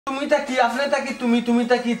তুমি তাকি আপনি তাকি তুমি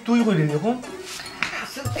তাকি তুই কইলি দেখুন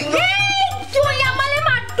তুই আমারে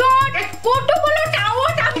মারতো কতগুলো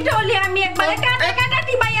টাওয়ার আমি চলে আমি একবার কাটা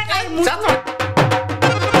টিবাইয়া খাই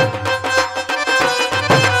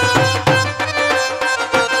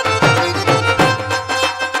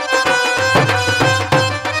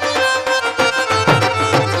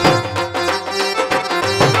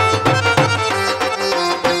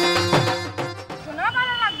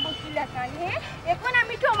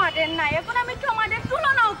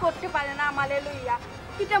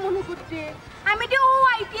আমি তো ও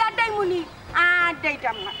আইটিআর ডাইমুনি আর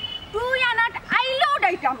ডাইতাম না তুই আনাট আইলেও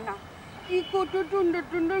ডাইতাম না কি কত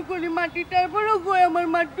টুন্ডর গলি মাটি তারপরও গয় আমার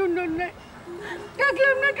মার টুন্ডর নাই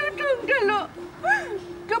দেখলাম না তো টুন গেল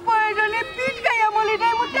তো পয়জনে পিট গায়া মলি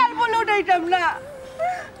ডাইমু তারপরও ডাইতাম না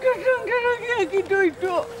তো টুন গেল কি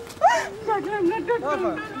দইতো দেখলাম না তো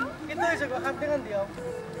টুন কিন্তু এসে হাত দেখান দিও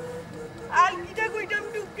আর কিটা কইতাম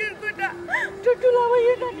টুকের কথা তো তুলা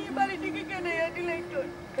ভাইয়া নানি বাড়ি থেকে কেনে দিলাইতো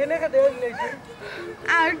কেনে কা দেও দিলাইছে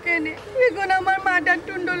আর কেনে এখন আমার মাথার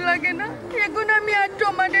টুন্ডল লাগে না এখন আমি আর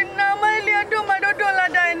টমাটোর নাম আইলে আর টমাটো তোলা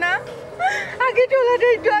যায় না আগে তোলা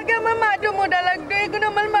যাইতো আগে আমার মাথা মোটা লাগতো এখন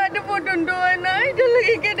আমার মাথা পটন্ড হয় না এটা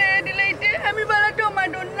লাগে কেনে দিলাইতে আমি বালা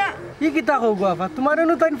টমাটোর না কি কিতা কও গো আপা তোমার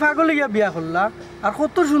এনু তাইন পাগল হইয়া বিয়া করলা আর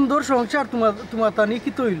কত সুন্দর সংসার তোমার তানি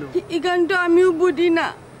কি তইলো ইগান তো আমিও বুঝি না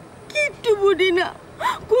কিচ্ছু বুঝি না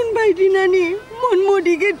কোন ভাইটি নানি মন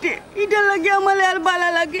মরি গেটে এটা লাগে আমার আর বালা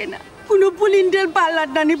লাগে না কোনো পুলিন্টার পাল্লার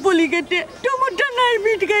নানি পলি গেটে টমাটো নাই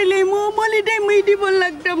বিট খাইলে মো বলিটাই মিটি বল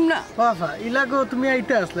লাগতাম না বাবা ইলাগো তুমি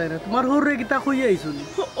আইতে আসলে না তোমার হরে কিতা কইয়া আইছুনি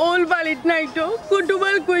ওল বালিত নাই তো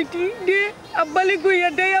কতবার কইটি দে আব্বালে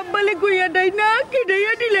কইয়া দেয় না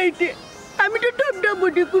কেডাইয়া দিলাইতে আমি তো টপটা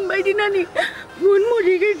বডি কোন ভাইটি নানি মন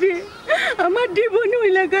মরি গেছে আমার জীবন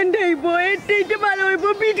হইলা গান ডাইব এটাইতে ভালো হইব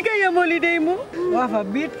বিট খাইয়া বলি দেইমু বাবা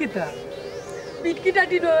বিট কিতা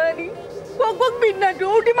দিন আনি কক বিট না তো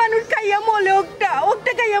ওটি মানুষ খাইয়া মলে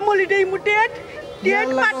ওকটা খাইয়া মলি দেইমু ডেট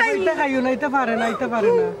পাটাই এটা খাইও না এটা পারে না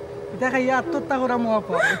এটা খাইয়া আত্মহত্যা করা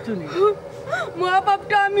মহাপাপ বুঝছনি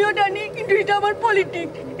মহাপাপটা আমিও জানি কিন্তু এটা আমার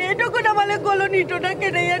পলিটিক্স এটা কোন আমালে গলনিটোটা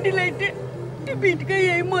কেনাইয়া দিলাইতে বিট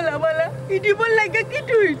খাইয়া মলা বালা ইটি বল লাগে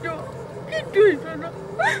কিটু হইতো না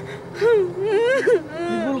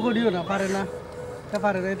ভুল করিও না পারে না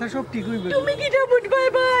এটা সব ঠিক হইবে তুমি কিটা বুঝবাই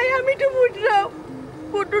ভাই আমি তো বুঝলাম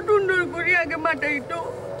কত সুন্দর করে আগে মাটাইতো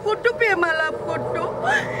কত প্রেমালাপ করতো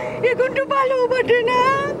এখন তো ভালো বাটে না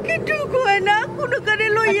কিছু কয় না কোনো কারে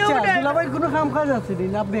লইয়াও না দুলাভাই কোনো কাম কাজ আছে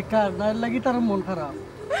না বেকার না লাগি তার মন খারাপ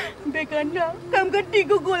বেকার না কাম কাজ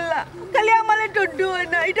ঠিকও করলা খালি আমারে টড্ডু হয়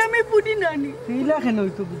না এটা আমি বুঝি না নি সেইলা কেন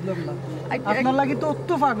হইতো বুঝলাম না আপনার লাগি তো অত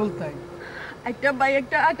পাগল তাই একটা ভাই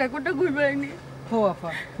একটা আটা কোটা ঘুরবে নি হো আফা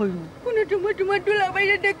হইমু কোনো তোমার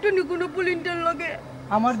দুলাভাইরে দেখতো নি কোনো পুলিন্টার লগে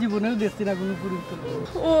আমার জীবনেও দেখছি না কোনো পুলিন্টার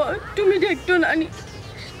ও তুমি দেখতো না নি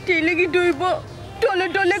তেলে কি দইব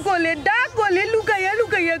টলে গলে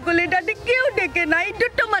লুকাইয়া গলে দাদি কেউ দেখে না এটা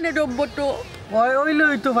তো মানে রব্ব তো ওইলে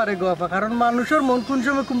হইতে পারে গো আপা কারণ মানুষের মন কোন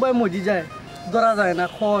সময় কোনবাই মজি যায় ধরা যায় না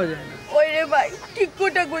খাওয়া যায় না ওই রে ভাই ঠিক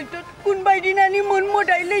কথা কইতো কোন বাইদি নানি মন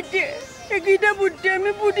মোটাই লইছে একিটা বুঝতে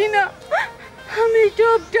আমি বুঝি না আমি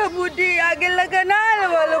সবটা বুঝি আগে লাগা না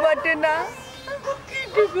ভালো বাটে না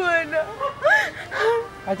কিছু কয় না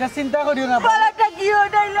আচ্ছা চিন্তা করিও না পালাটা কি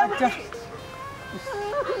ওটাইলাম আচ্ছা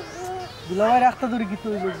দুলাভাই রাস্তা ধরে কি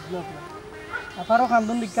তৈরি বুঝলাম না আপারও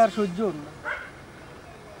কান্দন লিখতে আর সহ্য না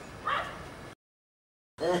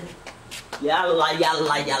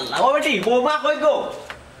ইয়াল্লা ও বেটি বৌমা কই গো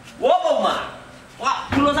ও বৌমা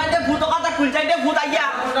ফুলো সাইডে ভূত কথা ফুল সাইডে ভূত আইয়া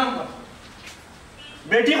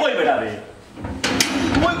বেটি কই বেটা রে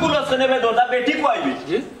তুই কুলো সনেবে দোটা বেটি কই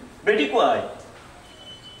জি বেটি কই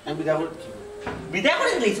আমি বিদা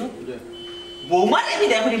করে দিছো বৌমা রে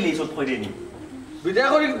বিদা করে দিছো কইরে নি বিদা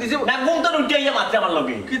করে দিছে না ঘুম তো উঠে আইয়া মারতে আমার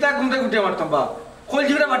লগে কিতা ঘুমতে উঠে মারতাম বা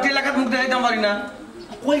কলজিবরা মাটি এলাকাত মুখ দেখাইতাম পারি না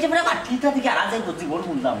কলজিবরা মাটিটা থেকে আর যাই জীবন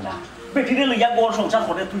বুঝলাম না বেটিরে লইয়া বড় সংসার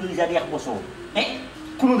করে তুই লই যাবি এক বছর হ্যাঁ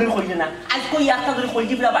কোনোদিন কইলে না আজ কই একটা ধরে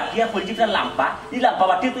কলজিবরা বাটিয়া কলজিবরা লাম্পা ই লাম্পা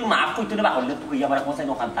বাটি তুই মাফ কইতে না বাহলে তুই আমার কোসাই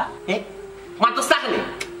দোকানটা হ্যাঁ মাতো সাকলে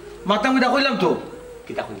মাতা মুদা কইলাম তো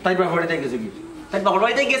কিতা কই তাই বাড়ি তাই গেছে কি তাই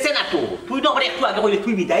বাড়ি গেছে না তো তুই তো আমার একটু আগে কইলে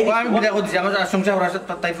তুই বিদায় আমি বিদায় করে দিছি আমার সংসার করা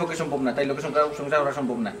তাই পক্ষে সম্ভব না তাই লোকের সংসার করা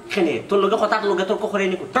সম্ভব না কেনে তোর লগে কথা লগে তোর করে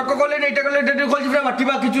নি তক কইলে না এটা কইলে এটা কলজিবরা মাটি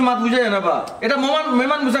বা কিছু মাত বুঝায় না বা এটা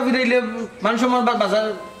মেহমান মুসাফির আইলে মান সম্মান বাজার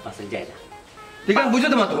বাসে যায় না ঠিক আছে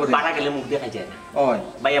বুঝতে মাত করে বাড়া গেলে মুখ দেখা যায় না ওই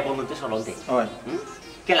ভাইয়া বন্ধুতে সরল দে ওই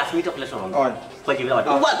ক্লাস মিট হলে সরল ওই কলজিবরা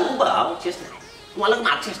উবা চেষ্টা তোমার লগে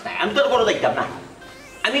মার চেষ্টা আমি তোর বড় দেখতাম না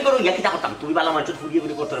আমি করো ইয়া কিতা করতাম তুমি বালা মানুষ ফুরিয়ে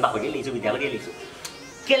ফুরিয়ে করতে বা কইলে লিছো বিদ্যা করে লিছো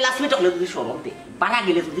ক্লাসমেট হলে যদি সরম দে বাড়া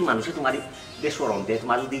গেলে যদি মানুষে তোমার সরম দে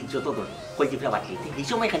তোমার যদি ইজ্জত ধরে কলজি ফ্রা বাটি এই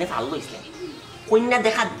সময় এখানে ফাল লইছিলে কন্যা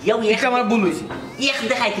দেখা দিয়াও আমার ভুল হয়েছে এক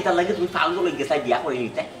দেখাই কি তার লাগে তুমি ফাল লই গেছাই বিয়া করে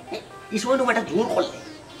নিতে এই সময় তোমার একটা জোর করলে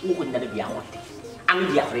ও কন্যারে বিয়া করতে আমি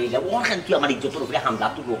বিয়া করে এলাম ওখান তুই আমার ইজ্জতের উপরে হামলা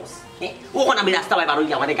তুই রোস ওখানে আমি রাস্তা পাই বারো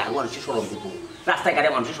আমার গাড়ি মানুষের সরম দিব রাস্তায় গাড়ি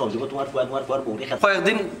মানুষের সরম দিব তোমার পর বউ রেখা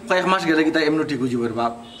কয়েকদিন কয়েক মাস গেলে কি তাই এমনি ঠিক হয়ে যাবে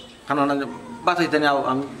বাপ কারণ বাঁচাইতে নিয়ে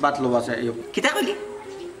আমি বাতলো বাঁচে কিতা কইলি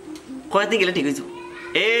কয়েকদিন গেলে ঠিক হয়েছে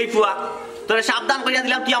এই ফুয়া তোরা সাবধান করিয়া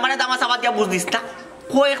দিলাম তুই আমার দামা সাবাদ দিয়া বুঝ দিস না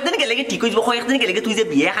কয়েকদিন গেলে কি ঠিক হয়ে যাব কয়েকদিন গেলে তুই যে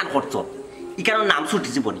বিয়ে খান করছ ই কারণ নাম ছুটি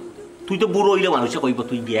যাবনি তুই তো বুড়ো হইলে মানুষে কইব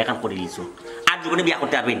তুই বিয়ে খান করে লিছ আর জীবনে বিয়া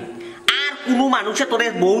করতে পারবি আর কোনো মানুষে তোরে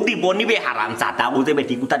বউ দিব নিবে হারাম চাতা ও যে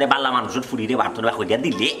বেটি গুতারে বাল্লা মানুষের ফুরিরে বার্তন বা কইয়া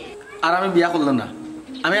দিলে আর আমি বিয়া করলাম না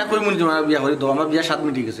আমি আর কই মনে বিয়া করি তো আমার বিয়া 7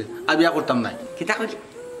 মিনিট ঠিক আছে আর বিয়া করতাম না কিতা কইলি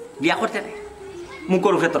বিয়া করতে নাই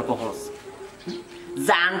মুখর উপরে তর্ক খরচ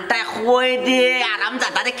জানটা কই দে আরাম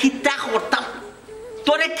জাদারে কিতা করতাম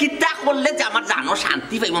তোরে কিতা করলে যে আমার জানো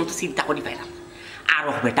শান্তি পাইব আমি তো চিন্তা করি পাইলাম আর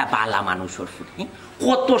বেটা বালা মানুষের ফুটি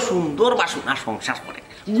কত সুন্দর বা সোনা সংসার করে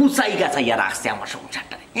গুছাই গাছাইয়া রাখছে আমার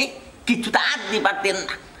সংসারটারে কিছু তো আগ দিবার দেন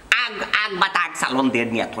না আগ বা তাগ সালন দেন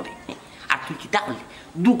নিয়ে তোরে আর তুই কিতা করলি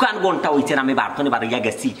দোকান ঘন্টা হইছে আমি বার্তনে বাড়িয়া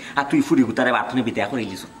গেছি আর তুই ফুরি গুতারে বার্তনে বিদায় করে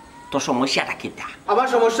লিস তোর সমস্যাটা কিতা আমার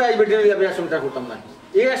সমস্যা এই বেটি নিয়ে বিয়া সংসার করতাম না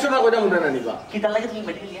এই 100 টাকা কইরা মুন্ডা না নিবা কিতা লাগে তুমি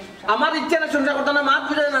বেটি লিয়া আমার ইচ্ছা না সংসার করতাম না মাত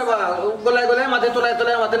বুঝাই না বা গলায় গলায় মাথে তোলায়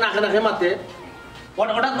তোলায় মাথে নাকে নাকে মাথে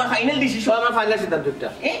ওটা তোমার ফাইনাল ডিসিশন আমার ফাইনাল সিদ্ধান্ত একটা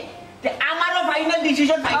আমারও ফাইনাল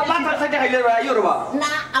ডিসিশন আমার ফাইনাল হাইলে ভাই ওরবা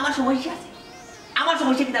না আমার সমস্যা আছে আমার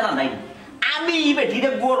সমস্যা কিতা জানাই আমি বেটিরে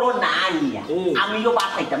বড় না নিয়া আমিও বাদ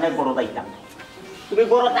খাইতাম না বড় দাইতাম না তুমি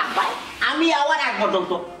বড় থাকবাই আমি আবার এক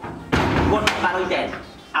পর্যন্ত বড় বারোই দেয় না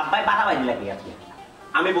আব্বাই বাধা বাজি লাগে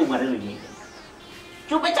আমি বউ মারে লই নিয়ে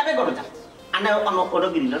চুপে চাপে গড়ে যা আনা অন্য কোনো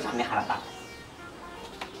গিরিলের সামনে হারাতা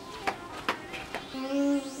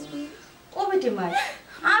ও বেটি মাই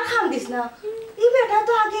আর খাম দিস না ই বেটা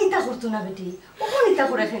তো আগে ইতা করতো না বেটি ওখানে ইতা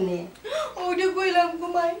করে খেনে ওটা কইলাম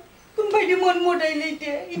কুমাই কুম্বাইটি মন মোটাই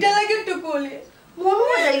লইতে ইটা লাগে তো কোলে মন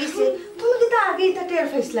মোটাই গেছে তুমি কি তা আগে ইতা টের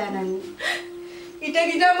ফাইসলা না এটা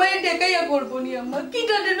কিটা আমায় দেখাইয়া করবো নি আম্মা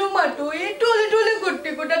কিটা দেনো মাটো এ টোলে টোলে করতে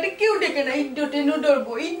কোটাতে কেউ ডেকে না ইজ্জতে নো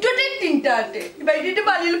ডরবো ইজ্জতের তিনটা আটে বাইরেতে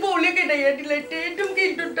বালিল পৌলে কেটাইয়া দিলাইতে তুমি কি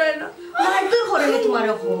ইজ্জতটা না মার দূর করে নি তোমার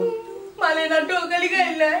এখন মালে না টোকালি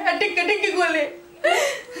গাইলা আর টেকা টেকি গলে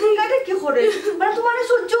গাটে কি করে মানে তোমার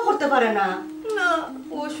সহ্য করতে পারে না না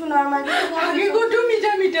ও সোনার মা আগে কত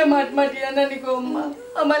মিঠা মিঠা মাট মাটিয়া নানি গো আম্মা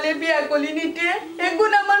আমালে বিয়া কলি নিতে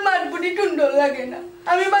এখন আমার মাটপুটি টুন্ডল লাগে না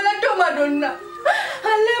আমি বালা টমাটোর না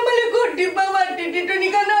আল্লাহ আমালে গড্ডি বাবা টিটি টনি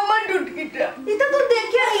কেন আমার দুটকিটা এটা তো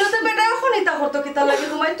দেখে আইলো তো বেটা এখন এটা করতে কিতা লাগে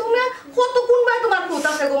তোমায় তুমি কত কোন ভাই তোমার ফুট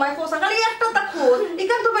আছে গোমাই কোসা খালি একটা তা ফুট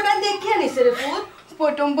ইকান তো বেটা দেখে আনিছে রে ফুট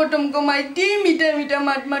পটম গোমাই টি মিঠা মিঠা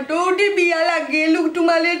মাট মাটোটি বিয়া লাগে লুক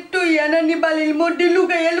তোমালে টইয়া নানি বালির মধ্যে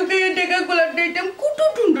লুকাইয়া দেখা গোলার দিতাম কুটু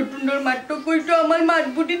টুন্ডর মাট্টো কইতো আমার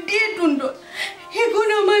মাটবুটি দিয়ে টুন্ডর এখন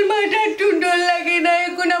আমার মাটা টুন্ডর লাগে না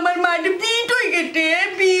এখন আমার মাঠ পিট হয়ে গেছে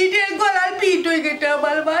পিঠের গলার পিট হয়ে গেছে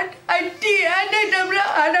আমার মাঠ আর টিয়া দিতাম না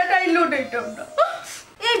আডা টাইলো দিতাম না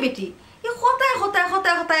এই বেটি এ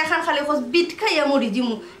হতায় খান খালি খোঁজ বিট খাইয়া মরি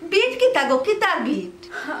দিমু বিট কিতা গো কিতার বিট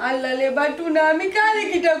আল্লাহ লে বাটু না আমি কালে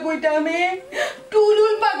কিটা কইতাম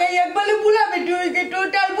টুলুল পাগাই একবারে বুলা বেটি হয়ে গেটো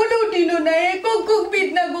তার বলে উঠিনো না এ কক বিট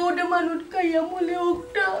না গো ওটা মানুষ খাইয়া মলে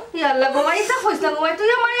ওটা ই আল্লাহ গো মাই ইসা কইছ না গো মাই তুই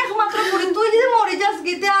আমার একমাত্র বুড়ি তুই যদি মরি যাস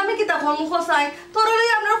গিতে আমি কিতা হম খসাই তোর লই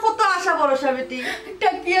আমরা কত আশা ভরসা বেটি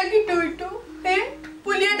টাকিয়া কি টইতো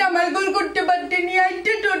পুলিয়ে দামাল গোল করতে পারতে নি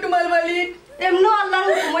আইতে তো তোমার বালিত এমনো আল্লাহর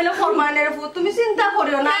হুকুম হইলো ফরমানের ফুট তুমি চিন্তা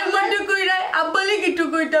করিও না মত কইরাই আব্বালে কিটু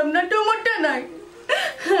কইতাম না টমটা নাই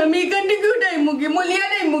আমি কান্দি গুডাই মুগি মলিয়া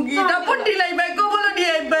নাই মুগি দাপটি লাইবা কবল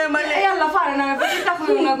দিয়াই বাই মানে এই আল্লাহ পারে না চিন্তা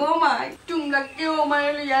করিও না গো মাই তোমরা কেউ মাই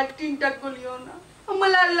লিয়া চিন্তা করিও না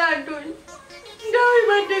আমল আল্লাহ তুই দাই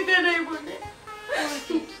বাটে করাই বলে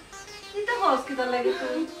এটা হসপিটাল লাগে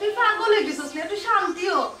তুই পাগল হয়ে গেছিস না তুই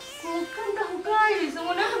শান্তিও কোনটা হুকাই হইছে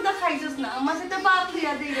মনে হতা খাইছস না আমার সাথে বাপ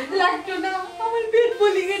লিয়া দেই লাগতো না আমার পেট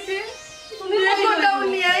বলি গেছে তুমি কোটাও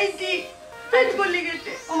নি আইছি পেট বলি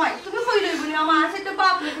গেছে ও মাই তুমি কই রইবনি আমার সাথে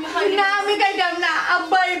বাপ লি তুমি খাই না আমি খাইতাম না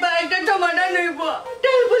আব্বাই বাইটা সমাধান হইব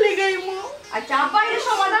তেল বলি গাইমু আচ্ছা আব্বাইরে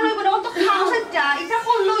সমাধান হইব না তো খাও সত্যা এটা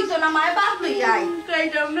করলো হইতো না মায় বাপ লই যাই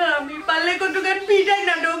খাইতাম না আমি পালে কতকার পিটাই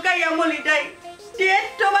না ঢোকাইয়া মলিটাই টেট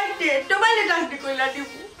তোমাইলে টানতে কইলা দিব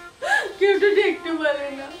কেউ তো দেখতে পারে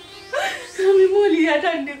না আমি মলিয়া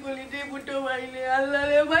টানতে কইলি দেবো তোমাইলে আল্লাহ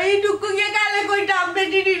রে ভাই টুকু গিয়ে কালে কইটা আপনি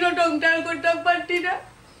দিদিনো টংটার করতাম পারতি না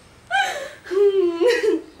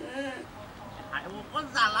সকল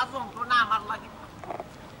জ্বালা যন্ত্রণা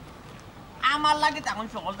আমার লাগে তখন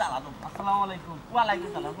সকল জ্বালা যন্ত্রণা। আসসালামু আলাইকুম। ওয়ালাইকুম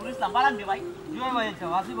সালাম। নুর ইসলাম বাড়ান দি ভাই। জয় ভাই আচ্ছা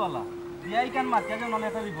আসি বলা বিয়াই কান মাতিয়া যে নলে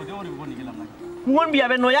একটা বিপদে পড়িব নি গেলাম না কোন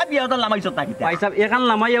বিয়াবে নয়া বিয়া তো লামাইছ তাকিতা। ভাই সাহেব এখান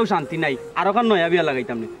লামাইয়াও শান্তি নাই আর ওখান নয়া বিয়া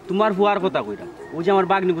লাগাইতাম নি তোমার ফুয়ার কথা কইরা ওই যে আমার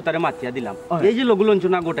বাগনি কুতারে মাতিয়া দিলাম এই যে লগু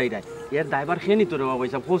লঞ্চনা গোটাই রায় এর ড্রাইভার খেয়ে তোরে ভাই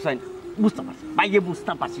সাহেব হোসাইন বুঝতে পারছি ভাইয়ে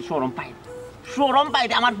বুঝতে পারছি শরম পাই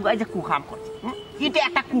আমার বুয়াই যে কুখাম করছে এটা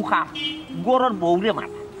একটা কুখাম গরর বউরে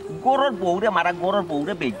মারা গরর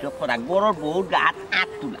বউরে বেজ্জত করা গরর বউর গাত আট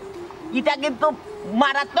তোলা এটা কিন্তু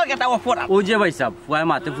মারাত্মক একটা অপরাধ। ওই যে ভাই সাহেব ফুয়ায়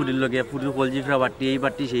মাতে ফুটির লগে ফুটির কলজি ফ্রা বাটি এই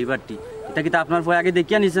বাটি সেই বাটি এটা কিন্তু আপনার ফুয়া আগে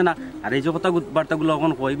দেখিয়া নিছে না আর এই যে কথা বার্তাগুলো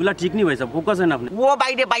এখন কয় এগুলা ঠিক নি ভাই সাহেব ফোকাস না আপনি ও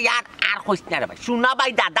বাইরে ভাই আর কইস না রে ভাই শোনা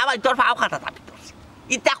ভাই দাদা ভাই তোর ফাও খাতা থাকি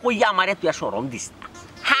ইটা কইয়া আমারে তুই শরম দিস না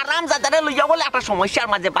হারাম জাদারে লইয়া বলে একটা সমস্যার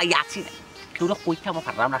মাঝে ভাই আছি না তোরা কইতাম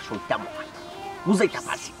হারাম না সইতাম বুঝাইতে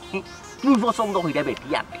পারছি তুই পছন্দ হইলে বেটি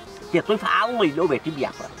আনবে যে তুই ফাও লইলেও বেটি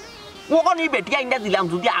বিয়া করা ওখান এই বেটি আইনা দিলাম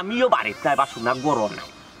যদি আমিও বাড়িতে নাই বা শোনা গরম নাই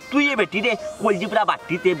তুই এই বেটিরে কলজিপুরা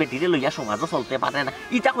বাটিতে বেটিরে লইয়া সমাজও চলতে পারে না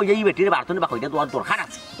ইটা কইয়া এই বেটিরে বার্তনে বা কইয়া দেওয়ার দরকার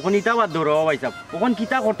আছে ওখান ইটা বাদ ধরো ভাই সাহেব ওখান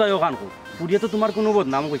কিতা করতে হয় ওখান পুরিয়ে তো তোমার কোনো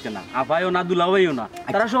বদনাম কইছে না আপাইও না দুলাভাইও না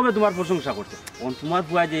তারা সবে তোমার প্রশংসা করছে ওখান তোমার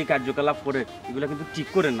ফুয়া যে এই কার্যকলাপ করে এগুলো কিন্তু ঠিক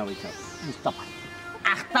করেন না ভাই সাহেব বুঝতে পারি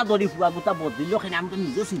আখটা দড়ি ফুয়া গোটা বদলিল ওখানে আমি তো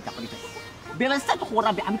নিজেও চিন্তা করি ব্যবস্থা তো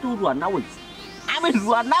করাবে আমি তো রুয়ানা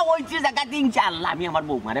হয়েছি জায়গাতে ইনশাআল্লাহ আমি আমার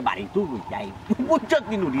বৌমারে বাড়ি তো যাই বুঝছত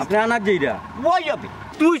কি নুরি আপনি আনার যাইরা বই যাবে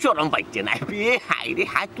তুই শরম পাইছে না এ হাই রে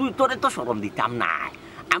হাই তুই তোরে তো শরম দিতাম না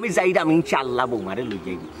আমি যাইরাম ইনশাআল্লাহ বৌমারে লই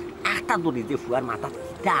যাইবি একটা দড়ি যে ফুয়ার মাথা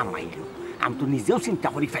কিটা আমাইল আমি তো নিজেও চিন্তা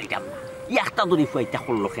করি পাইতাম না একটা দড়ি ফুয়া এটা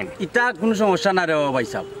করলো কেন এটা কোনো সমস্যা না রে ভাই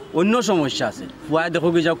সাহেব অন্য সমস্যা আছে ফুয়াই দেখো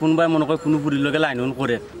কি যাও কোনোবাই মনে করে কোনো ফুরির লগে লাইন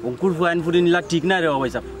করে অঙ্কুর ফুয়াইন ফুরি নিলা ঠিক না রে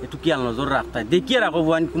ভাই সাহেব একটু কি নজর রাখতাই দেখিয়ে রাখো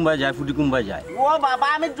ফুয়াইন কোনবাই যায় ফুটি কোনবাই যায় ও বাবা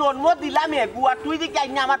আমি জন্ম দিলাম এগুয়া তুই দেখি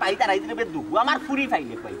আইনি আমার বাড়ি তারাই দিলে দুগু আমার ফুরি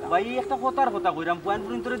ফাইলে কইবা ভাই একটা কথার কথা কইরাম ফুয়াইন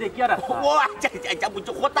ফুরি তোরে দেখিয়ে রাখো ও আচ্ছা আচ্ছা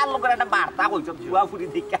বুঝছো কথার লোকের একটা বার্তা কইছ বুয়া ফুরি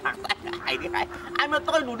দেখে আমি তো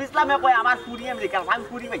কই নুর ইসলামে কই আমার ফুরি আমি দেখলাম আমি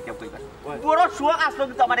ফুরি পাইতাম কইবা বড় শোক আসলো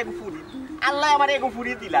কিন্তু আমার এগো ফুরি আল্লাহ আমার এগো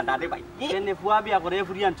ফুরি দিলা দাদে ভাই এনে ফুয়া বিয়া করে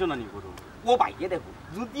ফুরি আনছো না নি করো ও ভাই এ দেখো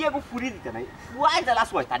যদি এগো ফুরি দিতে নাই ফুয়াই জ্বালা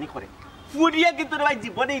শয়তানি করে ফুরিয়ে কিন্তু ভাই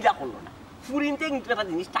জীবনে ইলা করলো না ফুরিনতে কিন্তু একটা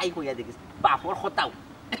জিনিস টাই কইয়া দেখিস বাপর খতাও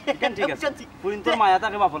ঠিক আছে ফুরিনতে মায়া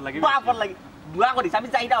তাকে বাপর লাগে দোয়া করিস আমি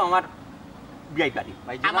যাই দাও আমার বিয়াই বাড়ি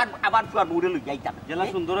আমার আবার ফুয়া নুরে লই যাইতাম জেলা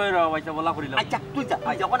সুন্দর হয়ে রও ভাইসা বলা করিলাম আচ্ছা তুই যা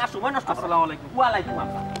যখন আর সময় নষ্ট আসসালামু আলাইকুম ওয়ালাইকুম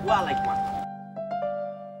আসসালাম ওয়ালাইকুম আসসালাম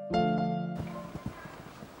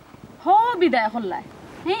হো বিদায় হল্লাই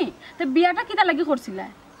হ্যাঁ তো বিয়াটা কিতা লাগি করছিলা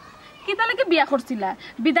কিতা লাগি বিয়া করছিলা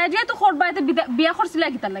বিদায় দিয়ে তো করবা এতে বিয়া করছিলা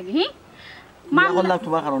কিতা লাগি হ্যাঁ মা করলাম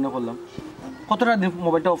তোমার কারণে করলাম কতটা দিন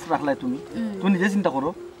মোবাইলটা অফ রাখলাই তুমি নিজে চিন্তা করো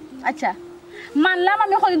আচ্ছা মানলাম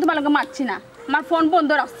আমি কদিন তোমার লগে মারছি না আমার ফোন বন্ধ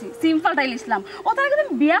রাখছি সিম ফাল্টাই লিসলাম ও তার আগে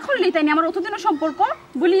তুমি বিয়া করলি তাই আমার অতদিনের সম্পর্ক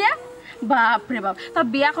বলিয়া বাপ রে বাপ তা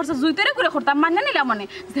বিয়া করছে জুইতরে করে করতাম মানে নিলাম মানে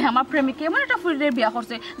যে আমার প্রেমিকে এমন একটা ফুরিরে বিয়া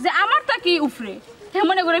করছে যে আমার তা কি উফরে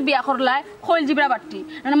হেমনে করে বিয়া করলাই খোল জিবরা বাটি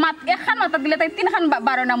মানে একখান মাথা দিলে তাই তিনখান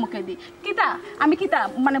বারোনা মুখে দি কিতা আমি কিতা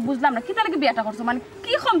মানে বুঝলাম না কিতা লাগে বিয়াটা করছো মানে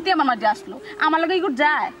কি কমতি আমার মাঝে আসলো আমার লাগে এগুলো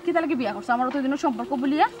যায় কিতা লাগে বিয়া করছো আমার অতদিনের সম্পর্ক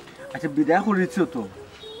বলিয়া আচ্ছা বিদায় করেছ তো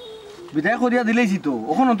বিদায় করিয়া দিলেইছি তো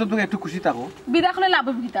ওখান অন্তত একটু খুশি থাকো বিদায় করলে লাভ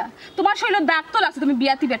হবে কিতা তোমার শরীরে দাগ তো লাগছে তুমি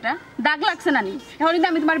বিয়াতি বেটা দাগ লাগছে না নি এখন যদি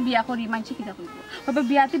আমি তোমার বিয়া করি মানছি কিতা করবো তবে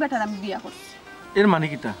বিয়াতি বেটার আমি বিয়া করছি এর মানে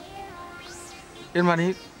কিতা এর মানে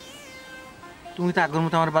তুমি তো আগের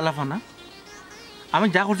মতো আমার বালা ফানা আমি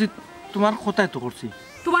যা করছি তোমার কথাই তো করছি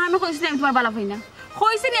তোমার আমি কইছি আমি তোমার বালা পাই না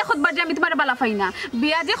কইছি নি এখন বাজে আমি তোমার বালা পাই না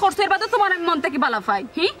বিয়া যে খরচের বাদে তোমার আমি মন থেকে বালা পাই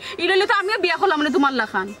ইরলে তো আমিও বিয়া করলাম মানে তোমার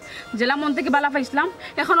লাখান জেলা মন থেকে বালা পাইছিলাম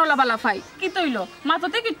এখন ওলা বালা পাই কি তৈলো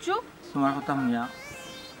মাথাতে কিচ্ছু তোমার কথা শুনিয়া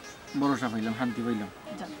ভরসা পাইলাম শান্তি পাইলাম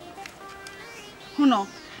শুনো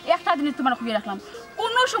একটা জিনিস তোমার খুবই রাখলাম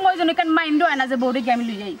কোনো সময় যেন কেন মাইন্ডও হয় না যে বৌরে গিয়ে আমি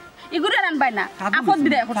লই যাই এগুলো রানবাই না আপদ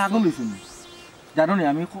বিদায় করছি পাগল হইছো না জানো নি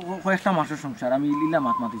আমি কয়েকটা মাসের সংসার আমি লীলা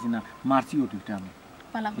মাত মাতিছি না মারছি ওটিটা আমি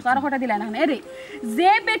পালা আর হঠাৎ দিলা না এরে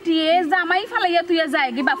যে বেটিয়ে জামাই ফালাইয়া তুইয়া যায়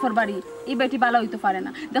কি বাপর বাড়ি এই বেটি বালা হইতে পারে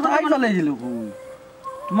না দেখো ফালাই দিল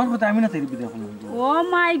তোমার কথা আমি না তাই বিদায় করলাম ও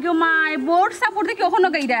মাই গো মাই বোর্ড সাপোর্ট দেখি ওখানে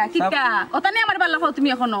গাইরা কিটা ওখানে আমার বালা পাও তুমি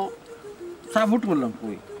এখনো সাপোর্ট করলাম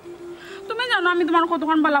কই তুমি জানো আমি তোমার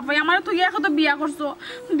কতক্ষণ বালা পাই আমার তুই এখন তো বিয়া করছো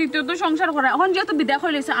দ্বিতীয় তো সংসার করা এখন যেহেতু বিদায়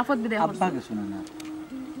হয়ে গেছে আপদ বিদায় করছো আব্বা গেছো না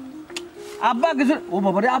আব্বা গেছো ও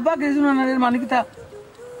বাবা রে আব্বা গেছো না এর মানে কি তা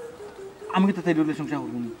আমি কি তাই রিলেশন সংসার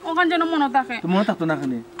করব ওখান যেন মনে থাকে তো মনে থাকতো না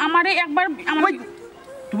এখানে আমারে একবার আমার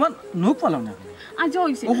তোমার নোক পালাম না আজ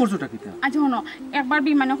হইছে ও করছোটা কিতা আজ হনো একবার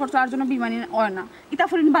বিমানে করছো আর জন্য বিমানে হয় না ইতা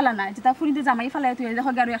ফুরিন বালা না যেটা ফুরিতে জামাই ফালাই তুই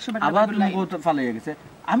দেখো গাড়ি 100 বার আবার তুমি কত ফালাই গেছে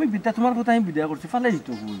আমি বিদ্যা তোমার কথা আমি বিদায় করছি ফালাই দিত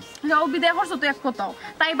ভুল যাও বিদায় করছো তো এক কথাও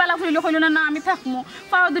তাই বালা ফুরিলে কইলো না আমি থাকমু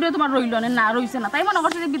পাওয়া দিলে তোমার রইলো না রইছে না তাই মনে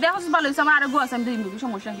করছে যে বিদায় করছ ভালো হইছে আমার আরে গো আছে আমি দিই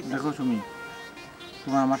সমস্যা কি দেখো তুমি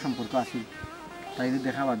তোমার আমার সম্পর্ক আছে তাই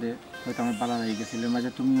দেখা বাদে হয়তো আমার বালা লাগি গেছিল মাঝে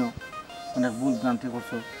তুমিও অনেক ভুল ভ্রান্তি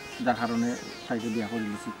করছো যার কারণে তাইকে বিয়া করে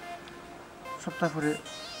দিয়েছি সপ্তাহ পরে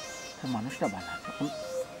মানুষটা ভালো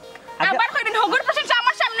আবার কইবেন হগর প্রশংসা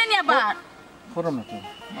আমার সামনে নি আবার করো না তো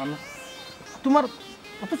মানুষ তোমার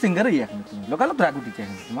অত সিঙ্গারই এখন তুমি লোকালো তো আগুটি চাই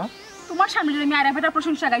তোমার তোমার সামনে যদি আমি আরে বেটার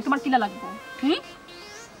প্রশংসা গাই তোমার কিলা লাগবে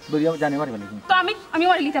দরিয়া জানি মারি ভালো তো আমি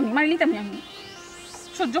মারি লিতাম আমি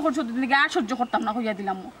সহ্য করছো দিকে আর সহ্য করতাম না কইয়া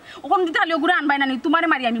দিলাম ওখানে যদি খালি ওগুলো আনবাই না নি তোমারে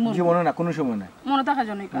মারি আমি মরব মনে না কোনো সময় না মনে থাকার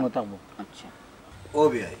জন্যই মনে থাকবো আচ্ছা ও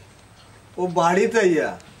বিয়াই ও বাড়িতে ইয়া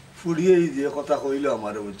ফুড়িয়ে যে কথা কইলো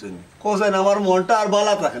আমার বুঝছেন কোসেন আমার মনটা আর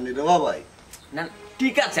বালা থাকেনি রে বাবাই না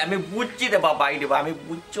ঠিক আছে আমি বুঝছি রে বাবা এই দেবা আমি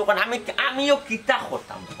বুঝছি কারণ আমিও কিতা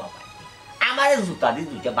করতাম রে বাবা আমার জুতা দিয়ে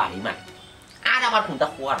দুইটা বাড়ি মারি আর আমার কোনটা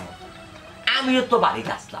খোয়ার মতো আমিও তো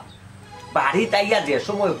বাড়িতে আসলাম বাড়িতে আইয়া যে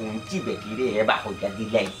সময় হুঁচি বেটি রে বা হইয়া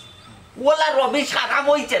দিলাই ওলা রবি সারা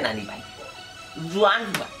বইছে নানি ভাই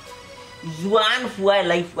জোয়ান ফুয়াই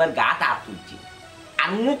লাই ফুয়ার গা তার তুলছি আর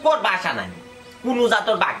মুখর বাসা নানি কোন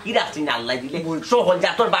জাতর বাকি রাখছি না আল্লাহ দিলে সহল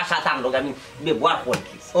জাতর বাসা তার লোক আমি ব্যবহার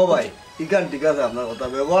করছি ও ভাই ইকান ঠিক আছে আপনার কথা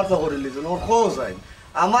ব্যবহার তো করে লিছেন ওর খোঁজ আইন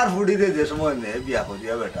আমার ফুড়িতে যে সময় নেই বিয়া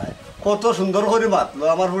করিয়া বেটায় কত সুন্দর করে মাতলো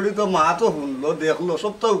আমার ফুড়ি তো মা তো শুনলো দেখলো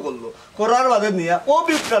সবটাও করলো করার বাদে নিয়ে ও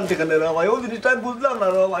বিভ্রান্তি কেন রে ভাই ও জিনিসটা আমি বুঝলাম না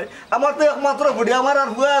রে ভাই আমার তো একমাত্র ফুড়ি আমার আর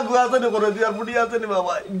গুয়া আছে নি করে দিয়ে আর ফুড়ি আছে নি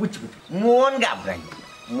ভাই বুঝছি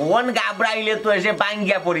মন গাবড়াইলে তো এসে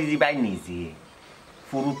বাঙ্গিয়া পড়ি যাবাই নিজে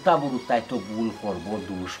ফুরুত্তা তো ভুল করবো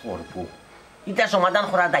দোষ করবো এটা সমাধান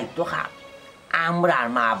করার দায়িত্ব খাক আমরা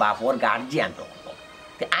মা বাপর গার্জিয়ান তো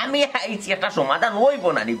আমি আইছি একটা সমাধান হইব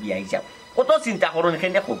না রে বিয়া হিসাব কত চিন্তা করুন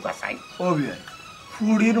এখানে খুব কাছাই ও বিয়াই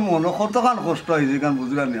ফুড়ির মনে কতখান কষ্ট হয়েছে কেন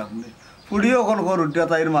বুঝলেন আপনি ফুড়িও কোন করুটিয়া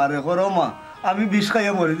তাইর মারে করো মা আমি বিষ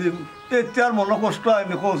খাইয়া মরি দিই এতে আর মনে কষ্ট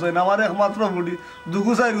হয়নি খোঁজ হয় না আমার একমাত্র ফুড়ি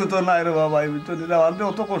দুগু চাই তো নাই রে বাবা তো দিলে আমাদের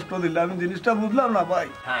অত কষ্ট দিলে আমি জিনিসটা বুঝলাম না ভাই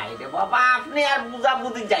হ্যাঁ রে বাবা আপনি আর বুঝা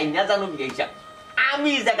বুঝি যাই না জানো বিয়া হিসাব আমি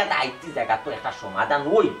এই জায়গাতে আইছি জায়গা তো একটা সমাধান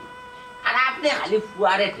হই আর আপনি খালি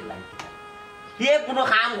ফুয়ারে ঠেলাই কে কোনো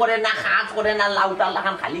কাম করে না কাজ করে না লাউটা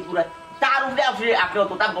লাখান খালি পুরা তার উপরে আপনি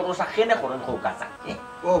অতটা ভরসা কেনে করেন খুব কাছা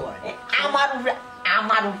ও ভাই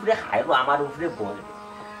আমার উপরে খায় আমার উপরে বলবে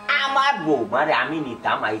আমার বৌমারে আমি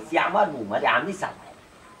নিতাম আইছি আমার বৌমারে আমি চালাই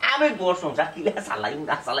আমি গোর সংসার কিলে চালাই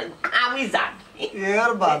না চালাই আমি জানি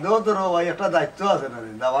এর বাদেও তো ভাই একটা দায়িত্ব আছে না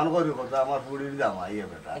দামান করি কথা আমার ফুড়ির জামাইয়ে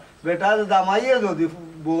বেটা জামাইয়ে যদি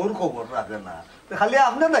বউর খবর রাখে না খালি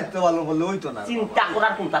আপনার দায়িত্ব পালন করলে হইতো না চিন্তা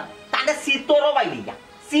করার কোনটা তাদের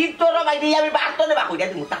শীতরও বাইরে আমি বার্তনে বাকইয়া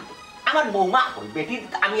দিব তাকে আমার বৌমা বেটি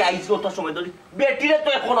আমি আইছি অত সময় ধরে বেটিরে তো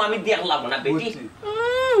এখনো আমি দেখলাম না বেটি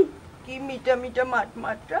কি মিঠা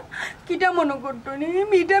মাটটা কিটা মনে করতো নি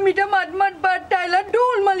মিঠা মাট বাট টাইলা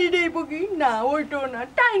ডোল মালি দেব কি না ওইটো না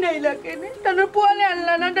টাই নাই লাগে না তানোর পোয়ালে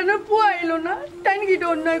আনলা না তানোর পোয়া এলো না টাইন কি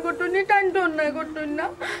অন্যায় করতো নি টাইন তো অন্যায় করতো না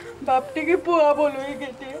বাপ থেকে পোয়া বলোই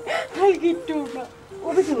গেছে তাই কিট্টু না ও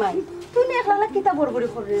বেশি মাই তুমি একলা কিতা বড়বড়ি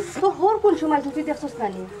করে তো হর কোন সময় তুই দেখছস না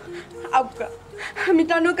নি আব্বা আমি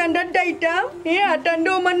টানো কান্দার ডাইটাম টান্ডো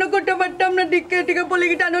অমান্য করতে পারতাম না দিকে বলে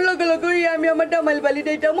কি টানো লগে আমি আমার ডামাল বালি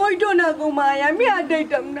ডাইটাম ওইটো না গো মাই আমি আর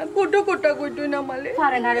ডাইটাম না কোটা কইতো না মালে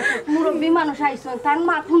পারে না রে মুরব্বি মানুষ আইছন তার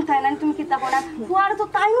মাথুন তাই না তুমি কিতা করা ফুয়ার তো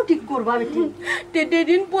তাইও ঠিক করবা বেটি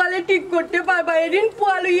তেদিন পোয়ালে ঠিক করতে পারবা এদিন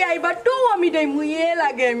পোয়ালই আইবা তো আমি ডাই মুইয়ে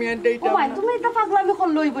লাগে আমি আর ডাইটাম ও ভাই তুমি এটা পাগলামি কর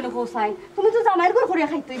লইব না কোসাই তুমি তো জামাইর ঘর করে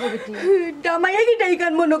খাইতেই বেটি জামাইয়া কি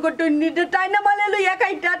ডাইকান মনে করতো নি তাই না মালে লইয়া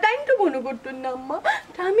খাইতা টাইম তো মনে করতো না আম্মা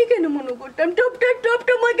আমি কেন মনে করতাম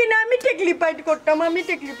টপটা মই কেন আমি টেকলি পাইট করতাম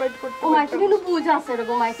ও মাই তুমি বুঝ আছে রে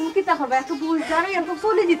গো মাই তুমি কিতা করবে একটু বুঝ যারে এত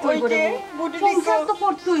চলে দিত হইব রে সংসার তো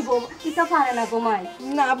করতে হইব কিতা পারে না গো মাই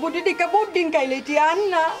না বুটি টিকা বহুত দিন খাইলেছি আর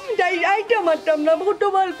না যাই আইটা মারতাম না বহুত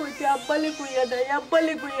বার কইতে আব্বালে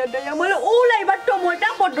কইয়া দেয় আমার ও লাইবার টমটা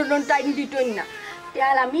বড্ডন টাইম দিতই না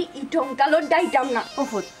তেল আমি ইটংকালত ডাইতাম না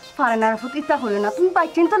ওফত পারে না ফুত ইতা হইল না তুমি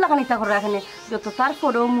বাইচেন তো লাগান ইতা করে এখানে যত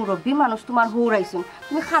তারপরেও মুরব্বী মানুষ তোমার হৌরাইছুন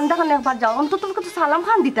তুমি খান্দা খানে একবার যাও অন্তত তোমাকে তো সালাম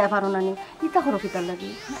খান দিতে পারো না নি ইতা করো কিতার লাগে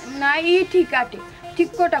না ই ঠিক আছে ঠিক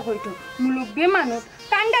কথা কইতো মুরব্বী মানুষ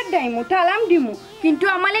কান্দার ডাইমু ঠালাম দিমু কিন্তু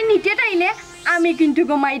আমালে নিতে টাইলে আমি কিন্তু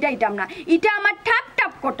গমাই ডাইতাম না এটা আমার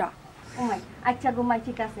ঠাপ কথা ও মাই আচ্ছা গো মাই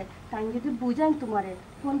ঠিক আছে তাই যদি বুঝাইন তোমারে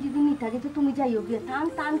ফোন যদি মিঠা যেতে তুমি যাইও গিয়ে টান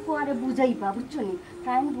টান কোয়ারে বুঝাইবা বুঝছো নি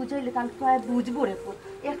টাইম বুঝাইলে টান কোয়ারে বুঝবো রে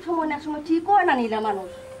এক সময় না সময় ঠিক হয় না নিলা মানুষ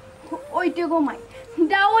ওইটে গো মাই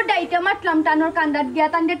দাও ডাইটা মাতলাম টানোর কান্দাত গিয়া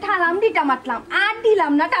তান্ডে ঠালাম দিটা মাতলাম আর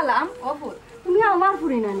দিলাম না টালাম অপুর তুমি আমার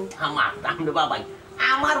ফুরি নানি আমার দামে বাবাই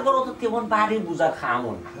আমার বড় তো তেমন বাড়ি বুঝার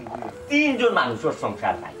খামন না 3 জন মানুষের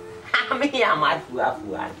সংসার নাই আমি আমার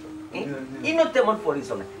ফুয়া ইনো তেমন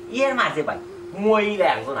পরিচয় না এর মাঝে ভাই মহিলা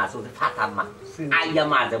একজন আছে ফাতার মা আইয়া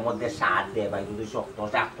মাঝে মধ্যে সার দেয় ভাই যদি শক্ত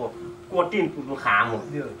শাক্ত কঠিন কোনো খাম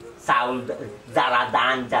চাউল যারা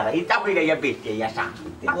দান যারা এটা করে গাইয়া বেটি আইয়া সার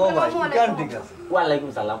ও ভাই কেন ঠিক আছে ওয়ালাইকুম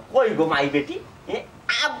সালাম কই গো মাই বেটি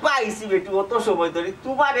আব্বা আইসি বেটি অত সময় ধরে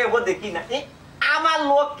তোমার এগো দেখি না আমার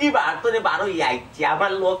লোক কি বার তোরে বারো আইছে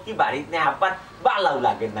আমার লোক কি বাড়িতে নেই আব্বার ভালো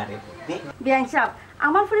লাগে না রে বিয়ান সাহেব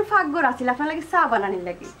আমার ফুরি ফাঁকগর আছিল আপনার লাগে চা বানানির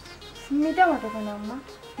লাগে মিটা মতো কেন আম্মা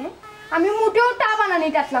হ্যাঁ আমি মোটেও তা বানানি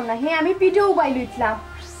টাটলাম না হ্যাঁ আমি পিঠেও বাই লইছিলাম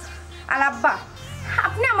আর আব্বা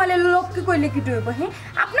আপনি আমালে লক্ষ্মী কইলে কি হইব হ্যাঁ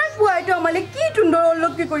আপনার বুয়াইটো আমালে কি সুন্দর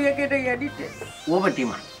লক্ষ্মী কইয়া কেটাইয়া দিতে ও বেটি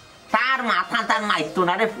মা তার মাথা তার মাইতো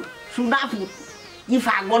না রে শুনা ফুট ই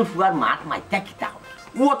পাগল ফুয়ার মাত মাইতা কিতা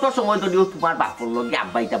ও তো সময় ধরেও তোমার বাপর লগে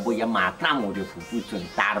আব্বাইটা বইয়া মাত্রা মরে ফুটুইছেন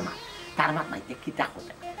তার মাত মাইতে কিতা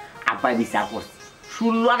করে আব্বাই বিচার করছে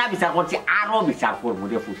শুনলো না বিচার করছে আরো বিচার করবো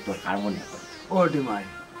রে ফুটতোর কার মনে করে ওটি মাই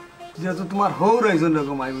যেহেতু তোমার হৌর একজন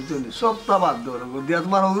রকম মাই বুঝছো সবটা বাদ দেবো দিয়া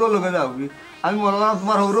তোমার হৌরও লগে যাবি আমি মনে করলাম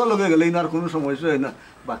তোমার হৌরও লগে গেলে আর কোনো সমস্যা হয় না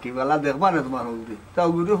বাকি বেলা দেখবা না তোমার হৌরি তাও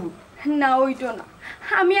গুরু না ওইটো না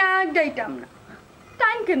আমি আর যাইতাম না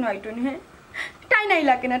টাইম কেন আইটো হ্যাঁ টাই নাই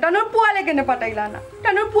লাগে না টানোর পোয়ালে কেন পাঠাইলা না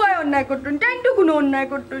টানোর পোয়ায় অন্যায় করতেন টাইম তো কোনো অন্যায়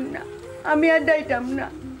করতেন না আমি আর যাইতাম না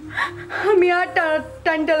আমি আর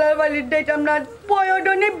টান টালার বালির যাইতাম না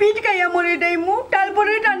পয়ডনে বিট খাইয়া মরে যাইমু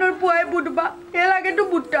তারপরে টানোর পোয়ায় বুটবা এর আগে তো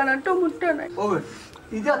বুটটা না তো মুটটা নাই ও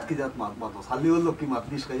ইজাত কি জাত মাত মাত খালি হলো কি মাত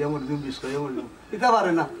 20 খাইয়া মরে দিম 20 খাইয়া মরে দিম এটা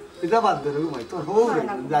পারে না এটা বাদ দে রে মাই তোর হৌর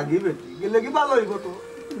জাগি বেটি গেলে কি ভালো হইব তো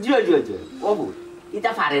জি ও বুট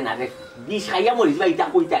এটা পারে না রে বিষ খাইয়া মরিস বা এটা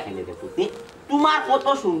কইতা খেলে রে পুতি তোমার কত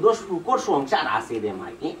সুন্দর সুখর সংসার আছে রে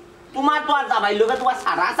মাই তোমার তো আর দাবাই লোকে তোমার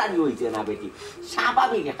সারাসারি হয়েছে না বেটি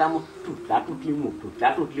স্বাভাবিক একটা মুখ টুটলা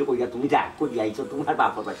টুটলি কইয়া তুমি রাগ করি আইছো তোমার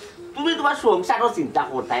বাপর ভাই তুমি তোমার সংসারও চিন্তা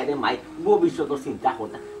করতাই রে মাই ভবিষ্যতের চিন্তা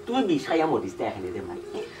করতা তুমি বিষ খাইয়া মরিস এখানে রে মাই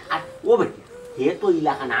আর ও বেটি হে তো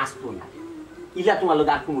ইলাখানে আসতো না ইলা তোমার লোক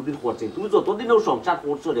আর কোনোদিন করছে তুমি যতদিনও সংসার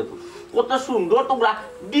করছো রে কত সুন্দর তোমরা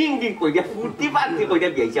ডিং কইয়া ফুর্তি পার্টি কইয়া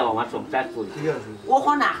বিয়াইছাও আমার সংসার করি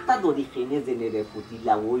ওখন আখটা দড়ি খেনে জেনে রে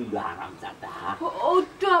ফুটিলা ওইলো আরাম জাদা ও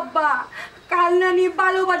তো আব্বা কাল নানি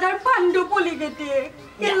ভালোবাসার পান্ড পলি গেতে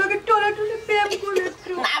এর লগে টলে প্রেম করে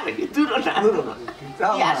না বেটি দূর না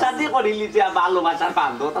ইয়া সাথে করিলি যে ভালোবাসার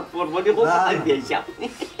পান্ড তা পরবনি কোথায় বিয়াইছাও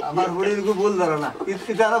আমার বড়ির কো বল ধরা না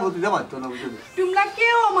ইতারা বতিটা মারতো না বুঝলি তোমরা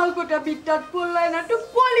কেউ আমার কোটা বিট্টাত করলাই না তো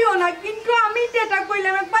বলিও না কিন্তু আমি যেটা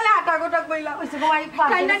কইলাম একবারে আটা গোটা কইলাম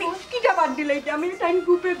তাই না কিটা বাদ দিলে আমি টাইম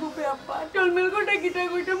গুপে আব্বা টলমেল কোটা কিটা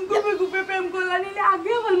কইতাম গুপে প্রেম করলা নিলে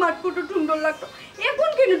আগে আমার মাঠ কোটা সুন্দর লাগতো এখন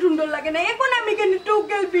কেন সুন্দর লাগে না এখন আমি কেন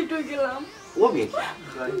টোকেল পিট হয়ে গেলাম ও বেটা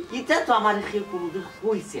এটা তো আমার খেয়ে কোনোদিন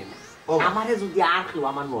হইছে না আমারে যদি আর কেউ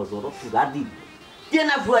আমার নজরও তুলা দিল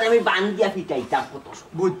কেনা ফুয়ার আমি বান দিয়া পিটাইতাম কত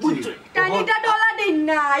বুঝছি টানিটা ডলা দিন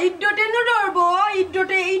না ইদ্দতে নো ধরবো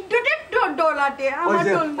ইদ্দতে ডলাতে আমার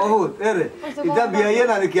ডল ও এরে এটা বিয়াইয়ে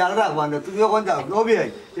না কি আর রাখবা না তুমি ওখান যাও ও বিয়াই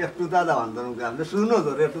একটু দাদা বান্ধব আমরা শুনো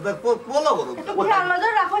ধরে একটু তার বলো করো তো খেয়াল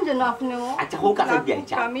নজর রাখুন যেন আপনিও আচ্ছা হোক কাছে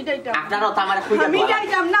বিয়াইছা আমি যাইতাম আপনারা তো আমার কইতা আমি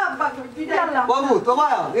যাইতাম না আব্বা যাইতাম বাবু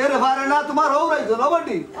তোমার এরে পারে না তোমার হও রাইছো না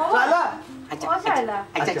বাটি চালা আচ্ছা ও চাইলা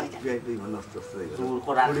আচ্ছা বিয়াই তুই নষ্ট হচ্ছে জোর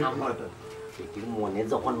করার সেটির মনে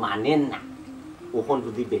যখন মানেন না ওখন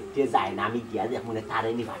যদি দেখতে যায় না আমি গিয়া দেখ মনে তারে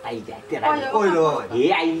নি ভাটাই যায় তেরা ওই রে হে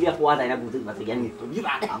আইলে কোয়া যায় না বুঝতে পারছে জ্ঞান নিত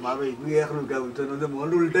দিবা আমার ওই গুই এখন গাউতো নদে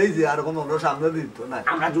মন উল্টাইছে আর কোন অন্য সামনে দিত না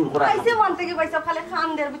আমরা জোর করা আইছে মন থেকে পয়সা খালি খান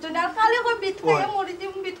দের ভিতরে আর খালি কই বিট খাইয়া মরি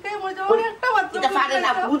যাও একটা মাত্র এটা পারে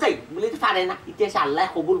না বুঝাই বলে পারে না ইতিহাস আল্লাহ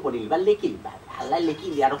কবুল করিল বা লেখিল বা আল্লাহ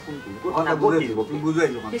লেখিল আর কোন কোন কথা বলিল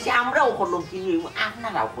বুঝাইলো বেশি আমরাও করলাম কি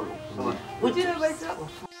আপনারাও করলাম বুঝছো পয়সা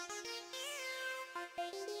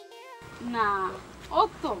না ও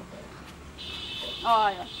তো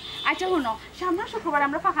আচ্ছা শুনো সামনে শুক্রবার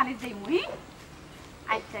আমরা ফাঁকানিত যাইমু হি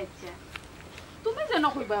আচ্ছা তুমি যেন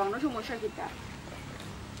কইবা অন্য সমস্যা কিটা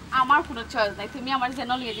আমার কোনো চয়েস নাই তুমি আমার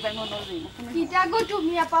যেন লিয়ে দিবা মনে যাইমু কিটা গো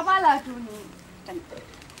তুমি আপা বালা তুমি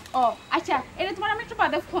ও আচ্ছা এটা তোমার আমি একটু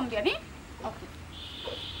বাদে ফোন দিয়া নি ওকে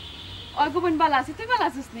অর্গবন বালা আছে তুই বালা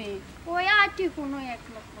আছিস নি ওই আটি কোনো এক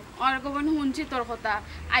রকম অর্গবন শুনছি তোর কথা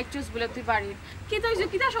আইচস বলে তুই বাড়ির কি তো হইছে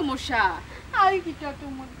কিটা সমস্যা আর কিটা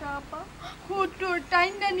তোমার আপা হোটোর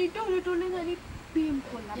টাইম জানি টলে জানি প্রেম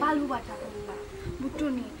করলা বালু বাটা করলা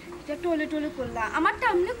বুটনি এটা টলে করলা আমার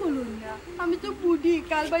টামনে করলুন না আমি তো বুড়ি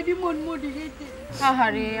কাল বাড়ি মন মরি গেছে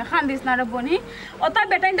আহারে খান্দিস না রে বনি ওটা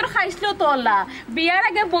বেটাইন তোর খাইছিল তোলা বিয়ার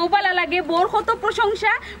আগে বউ বালা লাগে বোর কত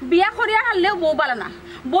প্রশংসা বিয়া করিয়া হারলেও বউ বালা না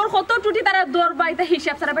বোর কত টুটি তারা দর বাইতে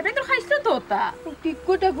হিসাব সারা বেটাইন তোর খাইছিল তো ওটা ঠিক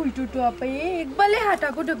কোটা কইটো তো আপা একবালে হাঁটা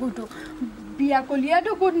কোটা কইটো বিয়া কলিয়া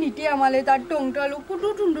ঢোকর নিতে আমালে তার টংটালো কুটু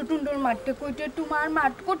টুন্ডর মারতে কইতে তোমার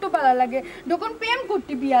মাঠ কত ভালো লাগে যখন প্রেম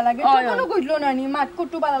করতে বিয়া লাগে তখনও কইলো নানি মাঠ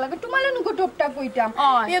কত ভালো লাগে তোমালে নুকো টপটা কইতাম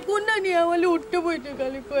এখন নানি আমালে উঠতে বইতে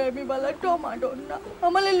গেলে কই আমি বালা টমাটো না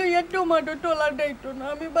আমালে লইয়া টমাটো টলার দাইতো না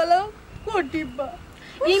আমি বালা কটিবা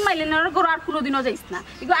এই মাইলিনের ঘর আর কোনোদিনও যাইস না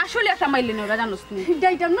এগুলো আসলে একটা মাইলিনেরা জানোস নি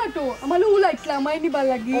যাইতাম না তো আমালে উলাইতলাম আই নিবা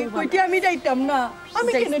লাগি কইতে আমি যাইতাম না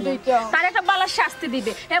আমি কেন যাইতাম তার একটা বালা শাস্তি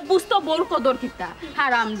দিবে এ বুঝতো বউর কদর কিতা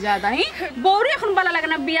হারামজাদা হি বউর এখন বালা লাগে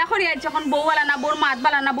না বিয়া করি আইছ যখন বউ বালা না বউর মাত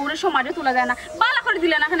বালা না বউরে সমাজে তোলা যায় না বালা করে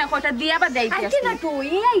দিলে না কেন কয়টা দিয়া বা দেইতে আইতে না তো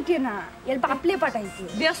এই আইতে না এর বাপলে পাঠাইতে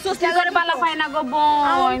দেশসস্তি করে বালা পায় না গো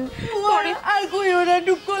বোন তোরে আর কই ওরা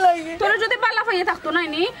দুঃখ লাগে তোরে যদি বালা পাইয়ে থাকতো না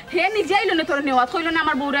নি হে নিজে আইলো না তোরে নেওয়া কইলো না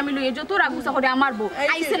আমার বউরে আমি লইয়ে যত রাগুসা করে আমার বউ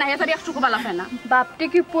আইছে না এত একটুকু বালা পায় না বাপতে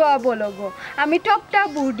কি পুয়া বলো গো আমি টপটা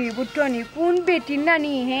বুড়ি বুটনি কোন বেটি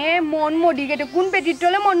নানি হে মন মডি কেটে কোন বেটির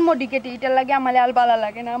টলে মন মডি কেটে এটা লাগে আমালে আল বালা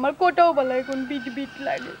লাগে না আমার কোটাও বালা কোন বিট বিট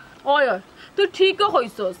লাগে ওই তুই ঠিকও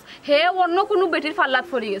কইছস হে অন্য কোনো বেটির ফাল্লাত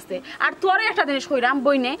পড়ে গেছে আর তোরে একটা জিনিস কইরাম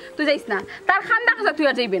বইনে তুই যাইস না তার খান্দা কাছে তুই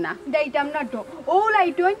আর যাইবে না যাইতাম না তো ও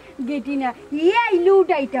লাইটই গেটি না ই আইলু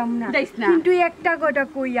যাইতাম না যাইস না কিন্তু একটা কথা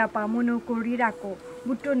কইয়া পা মনে করি রাখো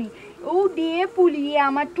বুটনি ও দিয়ে পুলিয়ে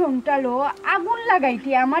আমার ঠোংটালো আগুন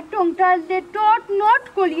লাগাইতে আমার ঠোংটাল দিয়ে টট নট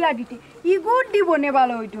কলিয়া দিতে ইগুর দিবনে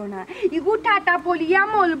ভালো হইতো না ইগু টাটা পলিয়া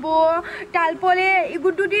মলবো তারপরে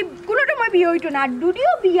ইগুর দুটি কোনোটা মই বিয়ে হইতো না আর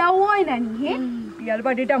দুটিও বিয়াও হয় না নি হে বিয়ার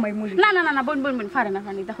বাড়িটা আমি মলি না না না না বোন বোন বোন ফারে না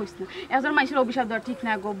ফানি তা হইছ না একজন মানুষের অভিশাপ দেওয়া ঠিক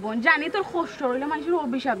না গো বোন জানি তোর কষ্ট হইলে মানুষের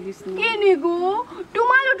অভিশাপ দিস না কেনে গো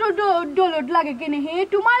তোমারও তো দৌলত লাগে কেনে হে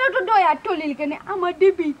তোমারও তো দয়া টলিল কেনে আমার দি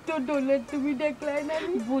বিত্তর দৌলত তুমি দেখলাই না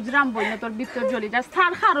বুঝরাম বই না তোর বিত্তর জ্বলি যা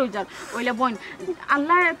সার খার হই যার ওইলে বোন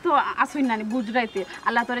আল্লাহ তো আসুই না বুঝরাইতে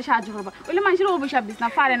আল্লাহ তোরে সাহায্য করবা ওইলে মানুষের অভিশাপ দিস না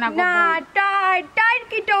পারে না না টাইট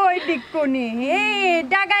কি তো ওই দিক কোনে হে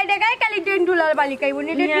ডাগাই কালি ডেন্ডুলার বালিকাই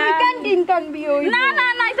বনে তুই কান দিন কান বিয়ে হই না না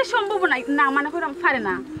না এটা সম্ভব না না মানে কইরাম পারে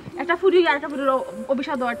না একটা ফুরি আর একটা ফুরির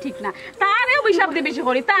অভিশাপ দেওয়া ঠিক না তারে অভিশাপ দে বেশি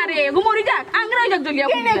করি তারে গো মরি যাক আংরাই যাক জ্বলিয়া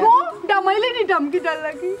কেনে গো দামাইলে দিতাম কি ডাল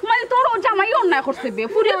লাগি মানে তোর জামাই অন্যায় করতে বে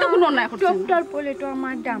ফুরিয়া তো কোনো অন্যায় করতে ডক্টর বলে তো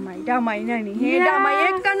আমার দামাই নানি হে দামাই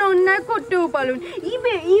একখান অন্যায় করতেও পারুন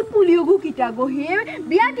ই পুলিও গো কিটা গো হে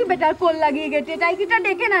বিয়াটি বেটার কোল লাগিয়ে গেছে তাই কিটা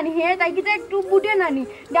দেখে নানি হে তাই কিটা একটু বুঝে নানি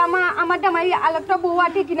আমার দামাই আলাদা বউ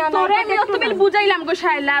আছে কিনা না তোরে আমি তো বেল বুঝাইলাম গো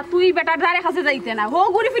শাইলা তুই বেটার ধারে কাছে যাইতে না হো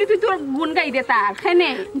ঘুরি ফিরি তুই তোর গুণ গাই দে তার খেনে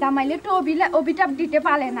দামাইলে তো অভিটাপ দিতে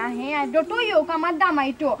পারে না হ্যাঁ যতই হোক আমার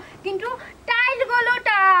দামাই তো কিন্তু টাইট গলো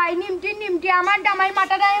তাই নিমটি আমার দামাই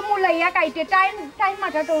মাথাটা মুলাইয়া কাইতে টাইম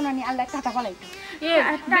মাথাটাও নানি আল্লাহ কাটা ফলাইতো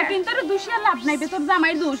বেটিন তোর দোষিয়া লাভ নাই বে তোর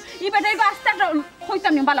জামাইর দোষ এই বেটাই রাস্তাটা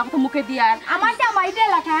কইতাম নি বালা কথা মুখে দিয়ার আমার জামাইটা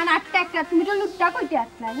এলাকা আটটা একটা তুমি তো লুটটা কইতে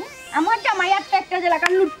আসলা আমার জামাই আটটা একটা এলাকা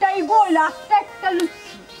লুটটাই গোল আটটা একটা লুট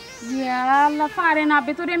আল্লাহ পারে না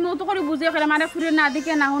বে তোর এমনি তো করে বুঝে গেলে মানে ফুরে না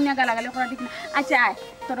দিকে না হুনিয়া গালাগালি করা ঠিক না আচ্ছা আয়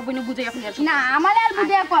তোর বইনে বুঝে এখন না আমার আর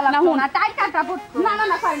বুঝে কলা না তাই কাটা পড় না না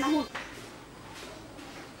না পারে না হুন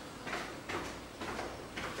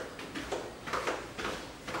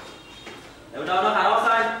এবারে আমরা খারাপ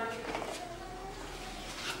চাই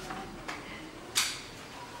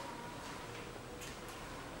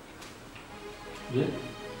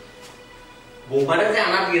বৌমাটা যে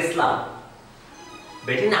আনা গেছিলাম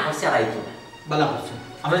বেটি না হচ্ছে আর আইতো না বালা করছে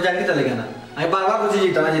আমরা জানি তা লাগে না আমি বারবার বলছি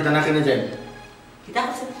যেটা না কেন যাই কিতা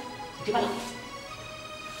হচ্ছে বেটি বালা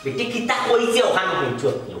বেটি কিতা কইছে ওখানে কইছো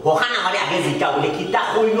ওখানে আমারে আগে জিকা বলে কিতা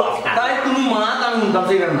কইলো আপনার তাই তুমি মা তার মুন্তাম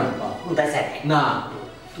সেই কারণে কোনটা স্যার না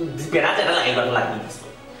তুই বেড়া যেটা লাগাইবার লাগি দিছো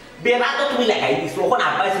বেড়া তো তুমি লাগাই দিছো ওখানে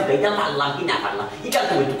আব্বাই সুদাইতা পারলাম কি না পারলাম এটা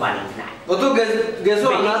তুমি তো পারি না ও তো গেছো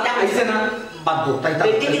আমরা আইছে না বাধ্য তাই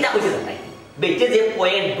বেটি কিতা কইছে তাই বেটি যে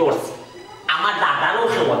পয়েন্ট দর্ছে আমার দাদারও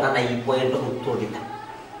ক্ষমতা নাই পয়েন্টের উত্তর দিতাম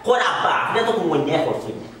কোন আব্বা আপনি তো কোনো অন্যায়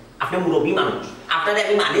করছেন না আপনি মুরব্বী মানুষ আপনাদের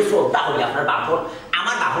আমি মানে শ্রদ্ধা করি আপনার বাপর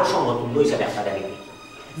আমার বাপর সমতুল্য হিসাবে আপনাদের আমি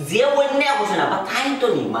যে অন্যায় করছে না বা তাই তো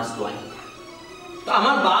নির্মাস লোয়াই তো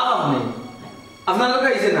আমার বাপ আপনি আপনার লোক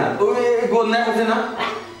আইছে না ওই গন্যায় করছে না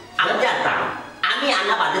আমি জানতাম আমি আমি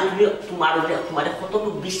আনা বাদে তুমি তোমার কতটুকু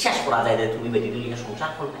বিশ্বাস করা যায় যে তুমি বেটি লিয়ে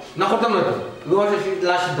সংসার করবে না করতাম না তো তুমি আমার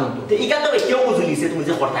লাস্ট সিদ্ধান্ত তো ইকা তো কেউ বুঝলিছে তুমি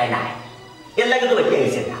যে করতাই নাই এর লাগে তো বেটি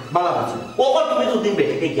আইছে না ভালো আছে ও তুমি দুদিন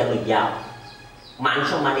বেটিতে গিয়া লইয়া মান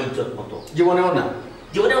সম্মান ইজ্জত মতো জীবনেও না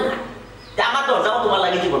আমার দরজাও তোমার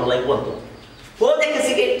লাগে জীবন লাগে বন্ধ ও দেখে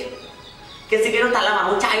সিগারেট তালা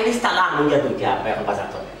মানো চাইনিজ তালা আনো গিয়া দুইটা এখন বাজার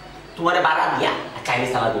করে তোমার বাড়া দিয়া চাইনিজ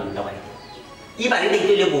তালা দুইটা বাড়িতে ই বাড়ি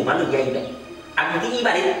দেখতে বউ মানুষ গিয়া ইবাই আমি যদি ই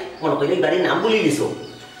বাড়ি মনে করি এই বাড়ির নাম বলে দিছো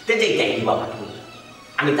তে যেইটাই কি বাবা তুমি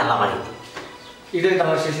আমি তালা বাড়িতে এটাই তো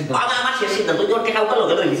আমার শেষ সিদ্ধান্ত আমার শেষ সিদ্ধান্ত তোর টেকাউটা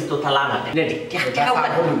লগে লই দিছি তো তালা আনাতে রেডি টেকাউটা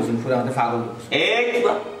বুঝুন পুরো আমাদের পাগল এই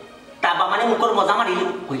তাবা মানে মুখর মজা মারিলি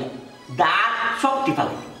কইলা দাঁত সব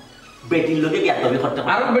টিপালে বেটির লগে বিয়া তবে করতে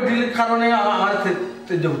আর বেটির কারণে আমার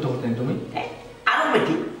তেজবুত করতেন তুমি আর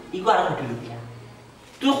বেটি ইগো আর বেটি লইয়া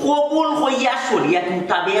তুই কবুল হইয়া সরিয়া তুমি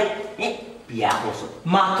তবে বিয়া করছ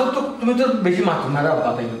মাত্র তো তুমি তো বেশি মাত্র না রা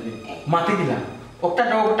বাতাই বলি মাটি দিলা ওটা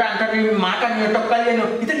আন্টানি মাটা নিয়ে টপকাই এনো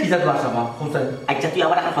এটা কি জাত ভাষা বা হোসেন আচ্ছা তুই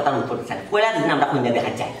আবার একটা কথা উত্তর দিছ কয়লা দিন আমরা কইনা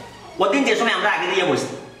দেখা যায় ওদিন যে সময় আমরা আগে দিয়ে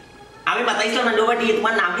বসছি আমি বাতাইছিলাম না ডোবাটি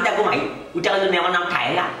তোমার নাম কি দেখো ভাই ওইটা যদি আমার নাম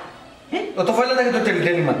ঠায়লা ও তো ফয়লা দেখে তো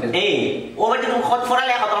টেলি মাতে ও বেটি তুমি খত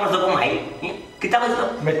ফরালে কত আমার দেখো ভাই কিতা বলছো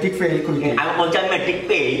মেট্রিক ফেল করি আমি বলছি আমি মেট্রিক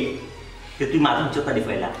পেই যে তুই মাথা উচ্চতা দি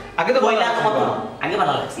ফেলা আগে তো কইলা কত আগে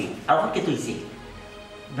ভালো লাগছি আর এখন কি তুইছি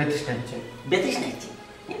বেতিস নাইছে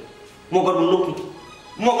মগর লোক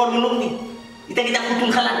কি এটা কিতা পুতুল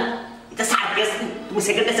খেলা না এটা সার্কাস তুমি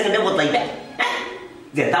সেকেন্ডে বদলাইবে হ্যাঁ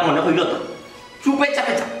যেটা মনে হইল তো চুপে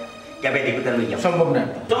চাপে চা কে বেটি কোথায় লইয়া সম্ভব না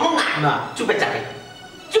না চুপে চাপে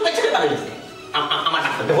ভালো হইছে আমার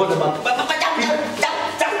ডাক্তার দেখো বাবা চাপ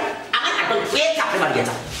আমার ডাক্তার এ চাপে মার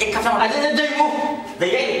গেছে এক কাপড় মার আজ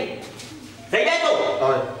যাই তো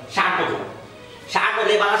শার্ট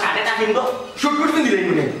বলে বাবা শার্টটা কিনবো শুট করতে দিলেই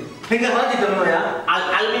মনে ফিঙ্গার হওয়া দিত না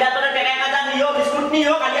আলমিরা তোরে টাকা কাটা নিও বিস্কুট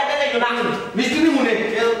নিও কালিয়াতে যাইও না মিষ্টি মনে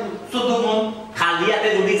 14 মন খালিয়াতে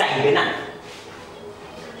যদি চাইবে না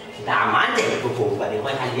দামান যাইব বউবারে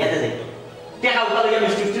ওই খালিয়াতে যাইব টাকা উঠা লইয়া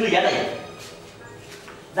মিষ্টি লইয়া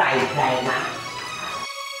যাই না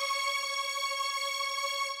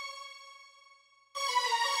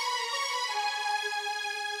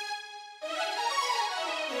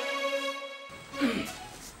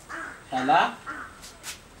শালা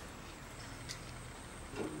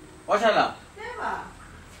ও শালা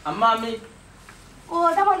আম্মা আমি ও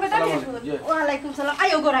দামান বেটা ওয়ালাইকুম সালাম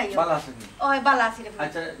আইও গোরাইও ভালো আছেন ওই ভালো আছি রে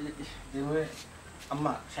আচ্ছা দেবে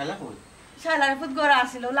আম্মা শালা কই শালার ফুট গোরা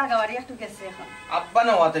আছিল লাগাবাড়ি একটু গেছে এখন আব্বা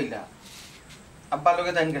না ওয়াতাইলা আব্বা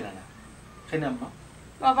লগে তাইন গেল না কেন আম্মা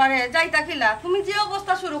বাবারে যাইতা কিলা তুমি যে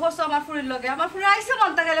অবস্থা শুরু করছো আমার ফুরির লগে আমার ফুরি আইছে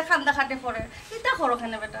মনটা গেলে খান্দা খাটে পড়ে কিতা করো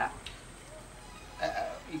কেন বেটা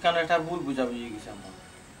ইকানো একটা ভুল বুঝাবুঝি গেছে আম্মা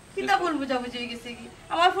কিতা ভুল বুঝাবুঝি গেছে কি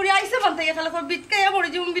আমার ফুরি আইছে মনটা গেলে খালি বিটকাইয়া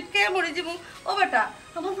মরে যাবো ও বেটা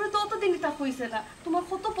আমার ফুরি তো অতদিন তা কইছে না তোমার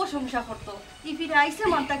কত প্রশংসা করতো ই ফিরে আইছে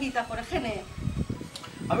মনটা কিতা করে খেনে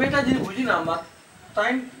আমি এটা জিনিস বুঝি না আম্মা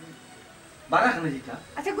টাইম বারা খানে জিতা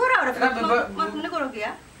আচ্ছা গোরা ওরে মনে করো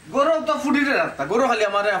গিয়া গরু তো ফুটিতে রাস্তা গরু খালি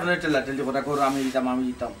আমার আপনার টেলাটেলি কথা গরু আমি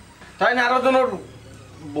দিতাম তাই না আরো জনের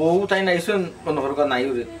বউ তাই না এসে কোনো ঘর নাই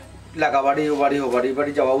রে লাগা বাড়ি ও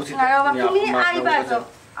বাড়ি যাওয়া উচিত তুমি আইবা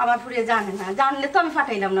আমার ফুরিয়ে জানে না জানলে তো আমি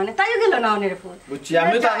ফাটাইলাম না তাইও গেল না অনের ফুল বুঝছি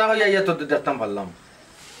আমিও তো আনা হইয়া ইয়া তো দেখতাম পারলাম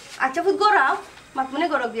আচ্ছা ফুট গোরাও মাত মনে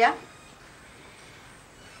করো গিয়া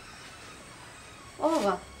ও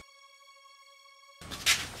বাবা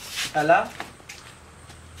হ্যালা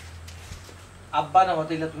আব্বা না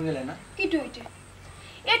হতেইলা তুমি গেলে না কিটো ইটে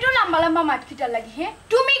এটো লম্বা লম্বা মাঠ কিটা লাগি হে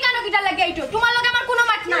তুমি কেন কিটা লাগি আইটো তোমার লগে আমার কোনো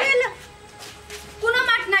মাঠ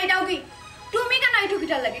নাই দাও কি তুমি কেন আইটো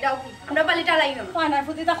কিটা লাগি দাও কি আমরা বালিটা লাই না পানার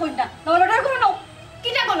ফুটি তা কইনা নলটার কোনো নাও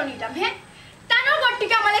কিটা গলো নিতাম হে তানোর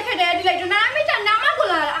গট্টিকে আমালে খেড়ে দিলাইটো না আমি তা নামা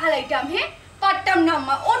গোলা হালাইতাম হে পারতাম না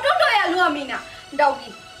আম্মা ওটো দয়ালু আমি না দাও কি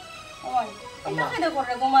ওই এটা কেন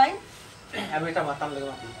করে গোমাই আমি এটা মাতাম লাগে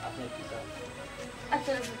আপনি কি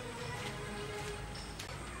আচ্ছা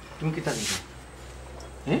তুমি কি জানো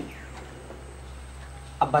হ্যাঁ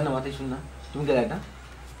আব্বা না মাথায় শুন না তুমি গেলে না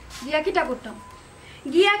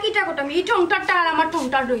গিয়া কিটা করতাম এই ঠংটারটা আর আমার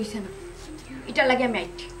ঠংটার রইছে না এটা লাগে আমি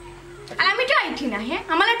আইটি আর আমি তো আইটি না হ্যাঁ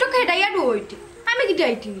আমার একটু খেদাইয়া ডুইটি আমি কিটা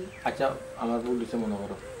আইটি নি আচ্ছা আমার ভুল হইছে মনে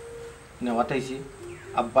করো নেওয়াতাইছি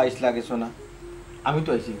আব্বা ইসলা গেছো না আমি তো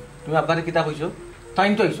আইছি তুমি আব্বারে কিতা কইছো তাই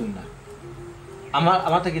তো আইছুন না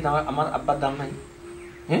আমার থেকে আমার আব্বার দাম নাই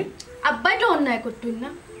হ্যাঁ আব্বাই তো অন্যায় করতুন না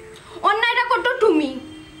অন্যায়টা করতো তুমি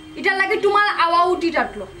এটা লাগে তোমার আওয়া উঠি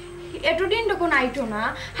টাটলো এতদিন তখন আইতো না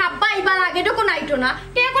হাব্বা ইবার আগে তখন আইতো না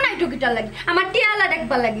তে এখন আইতো কিটার লাগি আমার টিয়ালা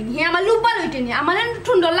দেখবার লাগি হে আমার লুপা লইতে নি আমার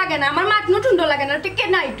সুন্দর লাগে না আমার মাতনো সুন্দর লাগে না তে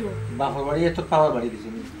কেন আইতো বাপের বাড়ি এত পাওয়ার বাড়ি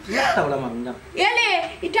দিছিনি একটা বলা মারুন না এলে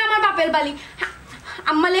এটা আমার বাপের বাড়ি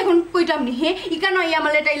আমালে এখন কইতাম নি হে ইকা নয়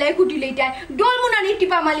আমালে টাইলাই কুটি লইতা ডল মুনানি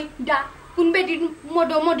টিপা মালি দা কোন বেটি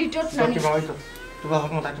মডি চট না টিপা হইতো তুবা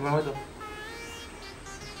হক না টিপা হইতো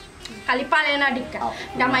খালি পালে না ডিক্কা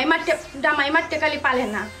দামাই মারতে খালি পালে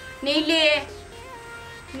না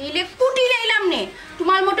নেইলে কুটি লাইলাম নে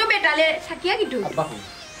তোমার মতো বেটালে থাকিয়া কিটু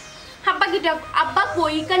আব্বা কিটা আব্বা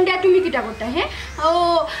কই কান্ডা তুমি কিটা করতা হ্যাঁ ও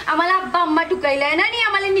আমার আব্বা আম্মা টুকাইলাই না নি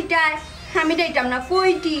আমালে নিটাই আমি যাইতাম না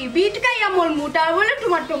কইটি বিট কাইয়া মোর মুটার বলে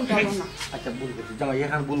তোমার টমটা না আচ্ছা ভুল করছি জামাই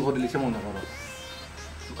এখন ভুল করে দিছে মনে করো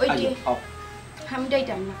ওইটি আমি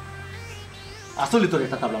যাইতাম না আসলে তোর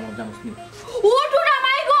এটা তাবলা মন জানোস নি ও তো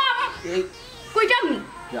রামাই গো কইতাম নি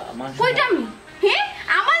কইতাম নি হ্যাঁ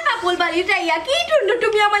আমার বাপল বাড়িটা ইয়া কি টুন্ডু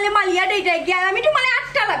তুমি আমালে মালিয়া দেইতা গিয়া আমি তোমালে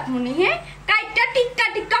 8টা লাখ মনি হ্যাঁ কাইটা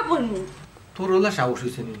টিক্কা বলমু তোর ওলা সাহস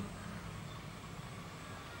হইছে নি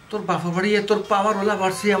তোর বাপা বাড়ি তোর পাওয়ার ওলা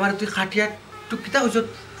বাড়ছে আমার তুই খাটিয়া তুই কিতা হইছ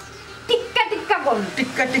টিক্কা বল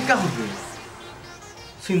টিক্কা হবে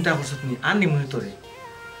চিন্তা করছ নি আনি মনে তোরে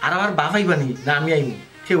আর আমার বাবাই বানি না আমি আইমু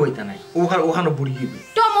কেউ হইতা নাই ওখানে বুড়ি গিয়ে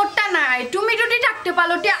টমোটা নাই তুমি যদি থাকতে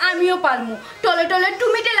পারো তে আমিও পারমু টলে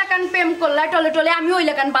তুমি তেলাকান প্রেম করলা টলে আমি ওই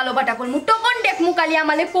লাকান ভালো বাটা করমু তখন দেখমু কালি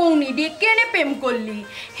আমালে পৌনি দিয়ে কেনে প্রেম করলি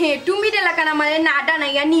হে তুমি তেলাকান আমালে নাডা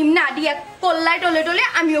নাইয়া নিম না দিয়া করলাই টলে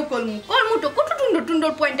আমিও করমু তো কত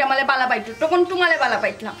টুন্ডর পয়েন্ট আমালে বালা পাইতো তখন তোমালে বালা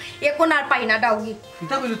পাইতলাম এখন আর পাই না ডাউগি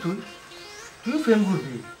কিতা বলি তুই প্রেম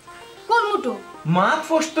করবি করমু তো মা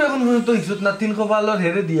ফষ্ট এখন তো ইজ্জত না 300 বালর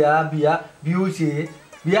হেরে দিয়া বিয়া হইছে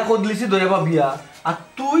বিয়া করলিছি দয়াবা বিয়া আর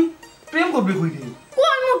তুই প্রেম করবি কই দি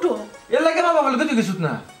করমু তো এর লাগে মা বাবা তুই কিছুত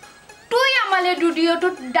না তুই আমালে দুডিও তো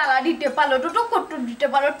ডালা দিতে পারলো তো কত দিতে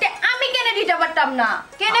পারলো তে আমি কেনে দিতে পারতাম না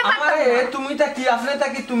কেনে পারতাম আমারে তুমি তা কি আপনি তা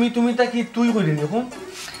কি তুমি তা কি তুই কইলি নি কোন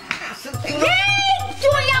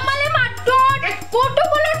তুই আমালে মারতো কত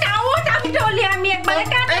বলো টাও আমি টলি আমি একবারে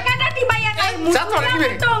কাটা দিবাইয়া গাই চাস মারি দিবে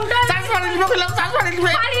চাস মারি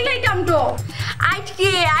দিবে পারি লইতাম তো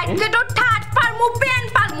আজকে তো ঠাট পারমু পেন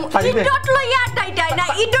পারমু ইডট লইয়া দাইতাই না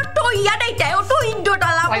ইডট তো ইয়া দাইতাই ও তো ইডট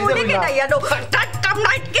আলা বলে কে দাইয়া দো টাটকাম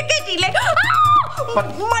নাইট কে দিলে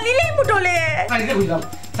মালিলে মুটলে পাইলে বুঝলাম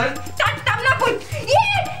টাটকাম না কই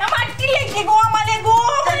আমার কি লেগে গো আমালে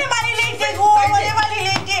মালিলে গো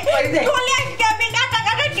মালিলে তোলে আজকে আমি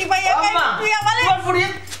কাটা দিবাইয়া গাই তুই আমালে তোর ফুড়ি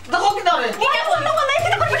দেখো কি দাও রে এটা বললো বলে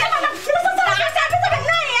এটা করবি না না আমার সাথে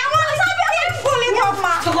বলে দাও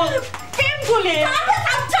মা কেন বলে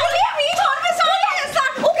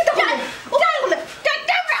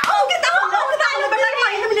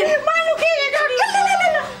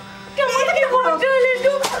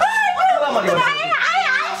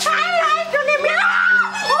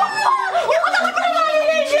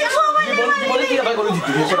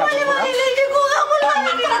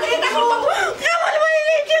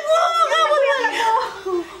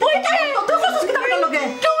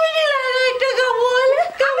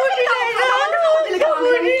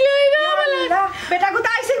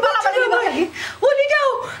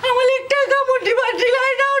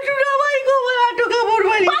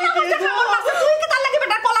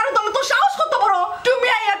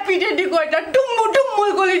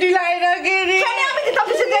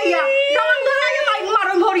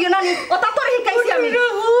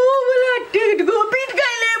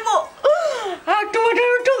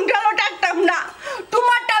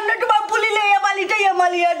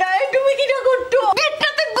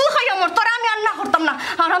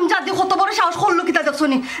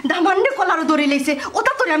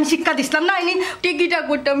আমি শিক্ষা দিছিলাম না আইনি টিকিটা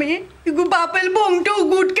করতাম ইগু বাপেল বংটো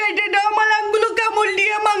গুট খাইতে দাও মালাঙ্গুলো কামড়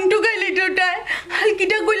দিয়ে মাংটো খাইলে তোটায়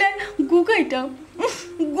হালকিটা কইলে গু খাইতাম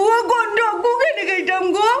গু খেতে খাইতাম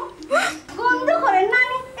গন্ধ করেন না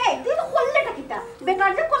এই তুই তো করলেটা কিটা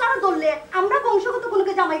বেটার যে কলার ধরলে আমরা বংশগত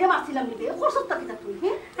কোনকে জামাইরে মারছিলাম নিবে খরচটা কিটা তুই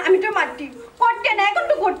আমি তো মারতি করতে না এখন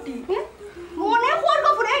তো করতি মনে করব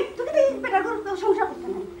পুরে তুই কি বেটার সংসার করতে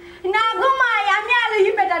না গো মাই আমি আর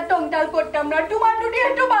এই বেটার টংটাল করতাম না তোমার দুটি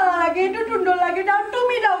একটু ভালো লাগে একটু সুন্দর লাগে দাও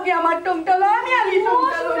তুমি দাও কি আমার টংটাল আমি আর এই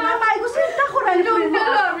টংটাল না মাই গো চিন্তা করেন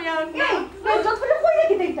টংটাল আমি আর না যত করে কই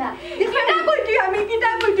রেখে দেইতা কিটা কইতি আমি কিটা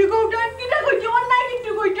কইতি গোটা কিটা কইতি অন্যায়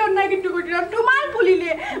কিট্টু কইতি তোমার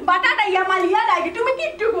পুলিলে বাটা দাইয়া মালিয়া লাগে তুমি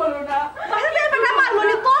কিট্টু বলো না তাহলে বেটা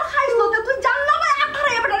মারলনি তোর খাইছো তো তুই জানলা ভাই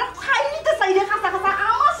আঠারে বেটা খাই নিতে চাইলে কাঁচা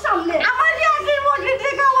আমার সামনে আমার আগে মনে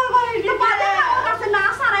থেকে আমার বাড়ি দিয়ে পারে কাছে না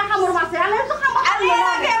সারা কামড় মারছে আমি তো কামড়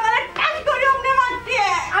আগে মানে টান করে আমনে মারতে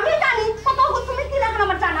আমি জানি কত তুমি কি লাগা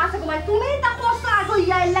আমার জানা আছে তোমার তুমি তা কষ্ট আগে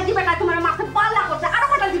ইয়া লাগি বেটা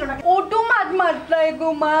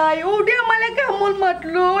মাই ওডে আমালে কেমন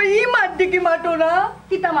মারলো ই মার দিকে মারতো না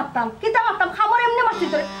কিতা মারতাম খামর এমনি মারছি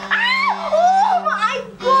তোরে ও মাই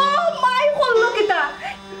গড মাই হলো কিতা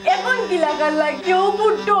এখন কি লাগার লাগছে ও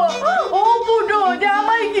বুড্ডো যে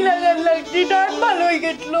আমায় কি লাগার লাগছে ডান ভালো হয়ে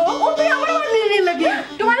গেছিল ও তুই আমার মারলি লাগি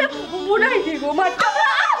তোমার বুড়াই দিগো মারতো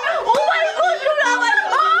ও মাই গড আমার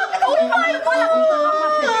ও মাই গড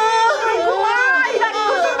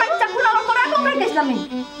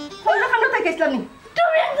তুমি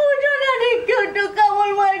বুঝো না রে কেউ তো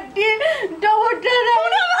কামল মারটি ডবটা রে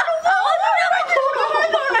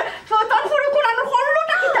শয়তান ফুরু কোরআন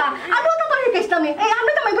হল্লোটা কিতা আমি তো তোর কেসলামে এই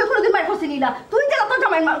আমি তো মাই বই করে দিই মাই করছিনি না তুই যে তো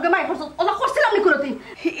জামাই মাই করছ ওলা করছিলাম নি করতে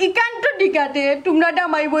ইকান তো দিকাতে তোমরা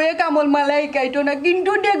ডামাই বয়ে কামল মালা ইকাইতো না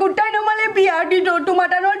কিন্তু দেগুটাই নমালে বিয়া দিত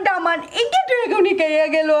তোমাটানোর দামান একে তো এখন ইকাইয়া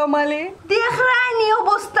গেল আমালে দেখ রাইনি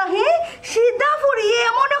অবস্থা হে সিধা ফুরিয়ে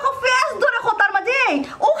এমন এক ফেস ধরে খতার মাঝে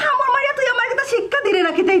ও খামর মারিয়া তুই আমার কাছে শিক্ষা দিলে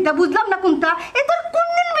নাকি তাইতা বুঝলাম না কোনটা এ তোর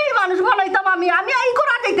কোনদিন মেয়ে মানুষ বানাইতাম আমি এই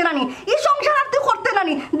করা যাইতে নানি এই সংসার আর তুই করতে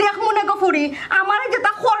নানি দেখ মনে গো ফুরি আমারে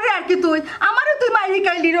যেটা করে আর কি তুই আমারও তুই মাইরি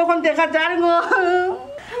কাইলি রকম দেখা যার গো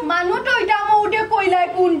মানুষ তো ওইটা আমার উঠে কইলাই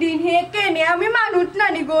কোন দিন হে কেনে আমি মানুষ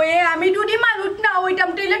নানি গো এ আমি যদি মানুষ না ওইটাম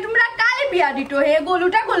তৈলে তোমরা কালে বিয়া দিত হে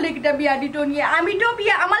গলুটা করলে কিটা বিয়া দিত নিয়ে আমি তো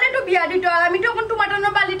বিয়া আমালে তো বিয়া দিত আর আমি তখন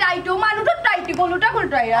তোমাটানোর বালিটা আইতো মানুষের টাইটি গলুটা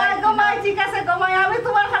করতাই আরে গো মাই ঠিক আছে গো মাই আমি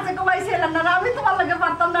তোমার কাছে গো মাই ছিলাম না আমি তোমার লাগে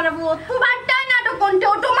পারতাম না রে বহুত পারতাই না তো কোনটা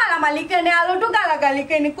ও তো মালামালি কেনে আলো তো গালাগালি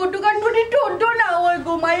কেনে কটুকান দুটি ঠোঁটো না ওই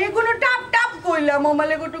গো মাই এগুলো টাপ টাপ কইলাম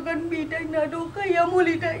আমালে কটুকান বিটাই না তো খাইয়া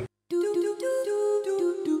মলিটাই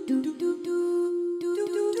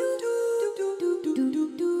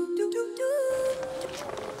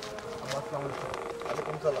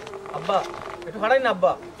আব্বা একটু হারাই না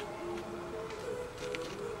আব্বা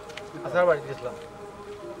আপনার বাড়িতে গেছিলাম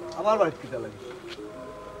আমার বাড়িতে কিটা লাগে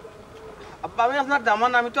আব্বা আমি আপনার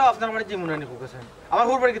দামান আমি তো আপনার বাড়ি যেমন আনি ফুকেছেন আমার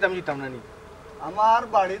ঘর বাড়ি কিন্তু আমি যেতাম না নি আমার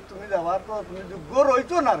বাড়ি তুমি যাবার তো তুমি যোগ্য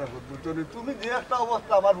রইতো না রে বুঝছো তুমি যে একটা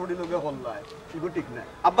অবস্থা আমার বুড়ি লোকে করলাই এগুলো ঠিক নাই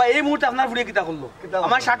আব্বা এই মুহূর্তে আপনার বুড়ি কিতা করলো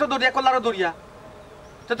আমার শার্টও দরিয়া করলারও দরিয়া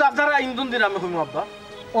তো আপনারা ইন্ধন দিন আমি কইমু আব্বা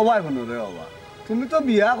ও ভাই শুনো রে বাবা তুমি তো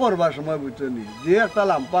বিয়া করবার সময় বুঝছো নি যে একটা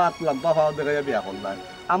লাম্পা খাওয়া দেখা বিয়া করলাই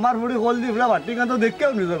আমার বুড়ি কল দি ফেলা ভাটি কান তো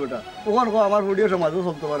দেখেও নিজের বেটা ওখান আমার বুড়িও সমাজও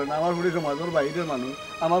চলতে পারে না আমার বুড়ি সমাজের বাইরের মানুষ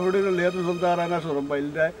আমার বুড়ির লেয়াতো চলতে পারে না সরম পাইল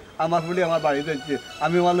দেয় আমার বুড়ি আমার বাড়িতে যাচ্ছে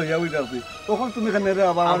আমি আমার লইয়া উঠে আসছি তখন তুমি খানে রে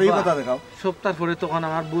আবার আমার এই কথা দেখাও সপ্তাহ পরে তখন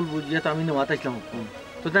আমার ভুল বুঝিয়ে তো আমি নেওয়াতে আসলাম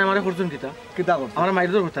তো তাই আমার করছেন কিতা কিতা করছো আমার মাইর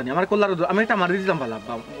দর করতে আমার কল্লার আমি একটা মারি দিতাম ভালো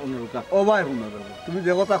আব্বা অনুরোধ ও ভাই শুনো তুমি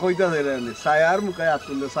যে কথা কইতা যাইলে ছায়ার মুখে হাত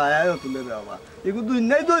তুললে ছায়ায় তুলে রে বাবা এগুলো দুই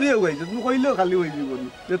নাই দরিয়ে গেছে তুমি কইলেও খালি হয়ে যাব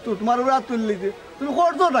যে তোমার উপরে হাত তুললে তুমি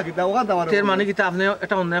করছো না কিতা ওখান আমার মানে কিতা আপনি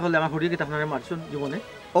একটা অন্যায় করলে আমার হরিয়ে কিতা আপনার মারছেন জীবনে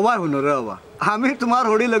ও ভাই শুনো রে বাবা আমি তোমার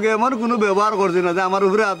হরি লগে এমন কোনো ব্যবহার করছি না যে আমার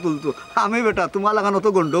উপরে হাত তুলতো আমি বেটা তোমার লাগানো তো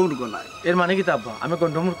গন্ডমূর্খ নাই এর মানে কিতা আব্বা আমি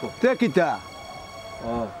গন্ডমূর্খ তে কিতা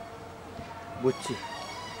ও বুঝছি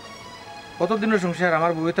কতদিনের সংসার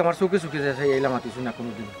আমার বউতে আমার চোখে চুকে যাচ্ছে এইলাম মাতিছু না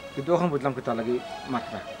কোনোদিন কিন্তু এখন বুঝলাম কি তার লাগে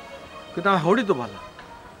মাত্রা কিন্তু আমার হরি তো ভালো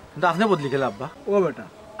কিন্তু আপনি বদলি গেলে আব্বা ও বেটা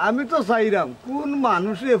আমি তো চাইরাম কোন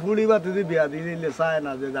মানুষে ফুড়ি বা যদি বিয়া দিলে চায়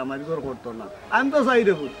না যে আমার ঘর করতো না আমি তো চাই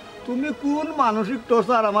রে তুমি কোন মানসিক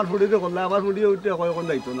টর্চার আমার ফুড়িতে করলে আমার ফুড়িয়ে উঠে এখন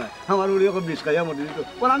দায়িত্ব নাই আমার ফুড়ি এখন বিষ খাইয়া মরি দিত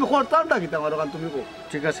কারণ আমি করতাম না কিতা আমার ওখান তুমি কো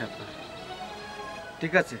ঠিক আছে আপনার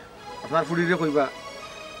ঠিক আছে আপনার ফুড়িরে কইবা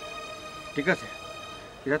ঠিক আছে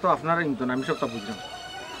এটা তো আপনার ইন্তন আমি সবটা বুঝলাম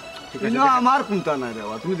ঠিক আছে আমার কোনটা নাই রে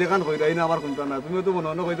তুমি দেখান কইরা এই না আমার কোনটা নাই তুমি তো মনে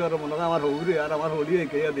হয় কইতে পারো মনে হয় আমার হৌরি আর আমার হরি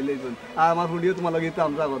একাইয়া দিলেই আর আমার ফুড়িও তোমার লাগে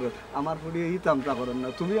তামসা করে আমার ফুড়ি এই তামসা করেন না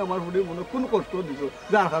তুমি আমার ফুড়ি মনে কোন কষ্ট দিছো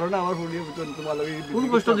যার কারণে আমার ফুড়িও তোমার লাগে কোন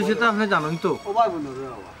কষ্ট দিছে তো আপনি জানেন তো ও ভাই বলো রে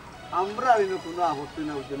বাবা আমরা এনে কোনো আপত্তি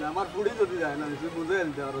না হচ্ছে না আমার ফুড়ি যদি যায় না তুমি বুঝে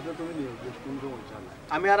আনতে পারো তুমি নিয়ে কোন সমস্যা নাই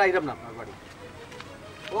আমি আর আইরাম না আপনার বাড়ি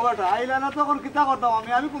ও বেটা আইলা না তখন কিতা করতাম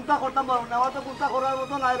আমি কোনটা করতাম পারবো না আমার তো কোনটা করার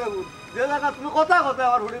মতো নাই রে যে জায়গা তুমি কথা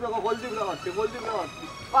আমার হুড়ি দেখো বলছি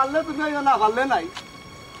পারলে তুমি না পারলে নাই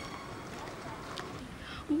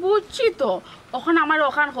বুঝছি তো ওখানে আমার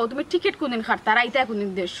ওখান হো তুমি টিকিট কোনদিন খাটতা রাইতা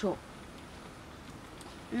কোনদিন দেড়শো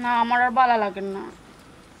না আমার আর ভালো লাগে না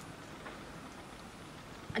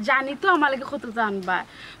জানি তো আমার লাগে কত জানবা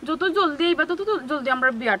যত জলদি আইবা তত জলদি আমরা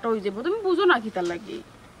বিয়াটা হয়ে যাবো তুমি বুঝো না কি তার লাগে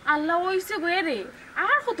আল্লাহ ওইসে গো রে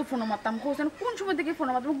আর কত ফোন মারতাম কোন কোন সময় থেকে ফোন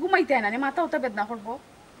মারতাম ঘুমাইতে হয় না মাথা ওটা বেদনা করবো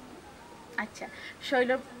আচ্ছা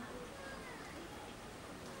শৈল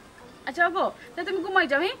আচ্ছা বাবু তাই তুমি ঘুমাই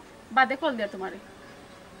যাও বাদে কল দেয়া তোমারে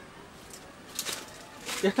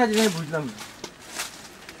একটা জিনিস বুঝলাম না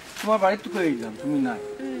তোমার বাড়িতে তো কইলাম তুমি নাই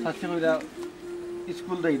সাথে কইলা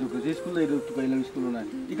স্কুল দাই ঢুকে স্কুল দাই ঢুকে কইলাম স্কুল নাই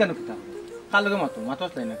ইকানো কিতা কাল লগে মাতো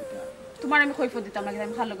তাই না কিতা তোমার আমি কৈফত দিতাম না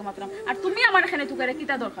আমি খার লগে মাতলাম আর তুমি আমার এখানে তুকারে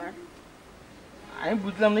কিতা দরকার আমি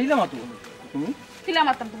বুঝলাম না ইলা মাতো তুমি কিলা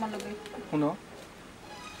মারতাম তোমার লগে শুনো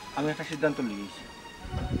আমি একটা সিদ্ধান্ত নিয়েছি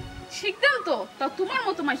সিদ্ধান্ত তা তোমার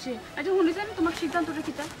মতো মাইছে আচ্ছা শুনি জানি তোমার সিদ্ধান্তটা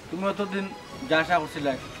কিতা তুমি অতদিন যা আশা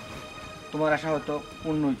করছিলে তোমার আশা হয়তো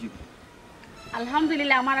পূর্ণ হয়ে যাবে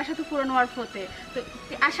আলহামদুলিল্লাহ আমার আশা তো পূরণ হওয়ার পথে তো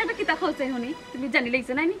আশাটা কিতা হচ্ছে শুনি তুমি জানি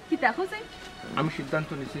লাগছে না কিতা হচ্ছে আমি সিদ্ধান্ত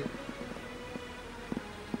নিয়েছি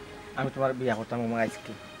আমি তোমার বিয়া করতাম আমার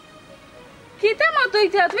আজকে কিতা মতো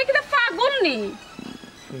ইচ্ছা তুমি কিতা পাগল নি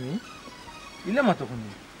তুমি ইলা মতো শুনি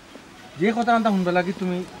যে কথা আনতা শুনবা লাগি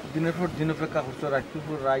তুমি দিনের পর দিন অপেক্ষা করছো রাতের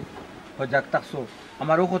পর রাত হজাক থাকছো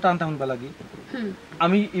আমারও কথা আনতা শুনবা লাগি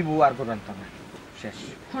আমি ইবু আর করে আনতাম শেষ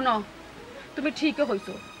শুনো তুমি ঠিকই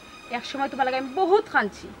হইছো এক সময় তোমার লাগে আমি বহুত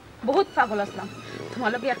কাঁদছি বহুত পাগল আসলাম তোমার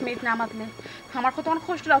লগে 1 মিনিট না মাতলে আমার কত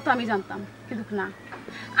কষ্ট লাগতো আমি জানতাম কিন্তু না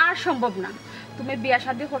আর সম্ভব না তুমি বিয়া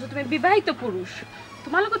শাদী করছো তুমি বিবাহিত পুরুষ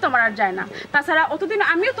তোমার লগে তো আমার আর যায় না তাছাড়া অতদিন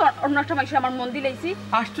আমিও তো অন্য একটা মাইসে আমার মন দিলাইছি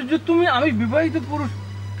আশ্চর্য তুমি আমি বিবাহিত পুরুষ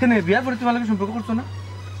কেন বিয়া করে তোমার লগে সম্পর্ক করছো না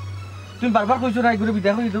তুমি বারবার কইছো রাই করে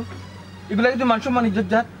বিদায় করে দাও এগুলা কিন্তু মান সম্মান ইজ্জত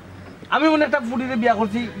যাত আমি মনে একটা ফুটিতে বিয়া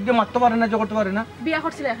করছি যে মারতে পারে না করতে পারে না বিয়া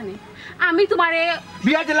করছিলে এখানে আমি তোমারে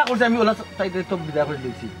বিয়া জেলা করছি আমি ওলা তাইতে তো বিদায় করে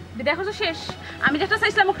দিয়েছি বিদায় করছো শেষ আমি যেটা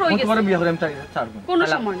চাইছিলাম ওটা হয়ে গেছে তোমার বিয়া করে আমি তাই ছাড়বো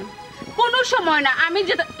কোনো সময় না আমি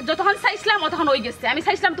যতক্ষণ চাইছিলাম তখন হয়ে গেছে আমি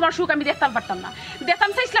চাইছিলাম তোমার সুখ আমি দেখতাম পারতাম না দেখতাম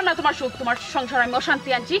চাইছিলাম না তোমার সুখ তোমার সংসার আমি অশান্তি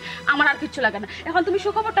আনছি আমার আর কিচ্ছু লাগে না এখন তুমি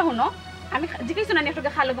সুখবরটা শুনো আমি জিজ্ঞাসা না একটু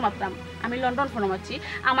খালুকে মাপতাম আমি লন্ডন ফোন মারছি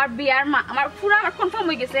আমার বিয়ার মা আমার পুরো আমার কনফার্ম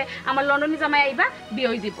হয়ে গেছে আমার লন্ডনে জামাই আইবা বিয়ে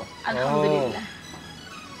হয়ে যাব আলহামদুলিল্লাহ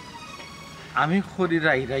আমি খরি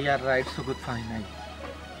রাই রাই আর রাইট সুগত পাই নাই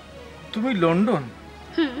তুমি লন্ডন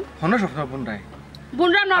হন স্বপ্ন বোন রাই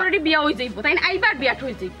বোনরা অলরেডি বিয়ে হয়ে যাইব তাই আইবার বিয়াট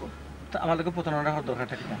হয়ে যাইব তো আমার লগে প্রতারণা করার দরকার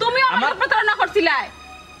থাকে না তুমি আমার প্রতারণা করছিলাই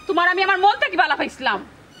তোমার আমি আমার মন থেকে ভালো পাইছিলাম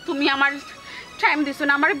তুমি আমার টাইম দিছো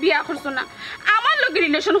না আমার বিয়া করছো না আমার লগে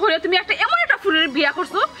রিলেশন করে তুমি একটা এমন একটা ফুলের বিয়া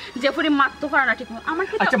করছো যে ফুলে মারতে পারে না ঠিক আমার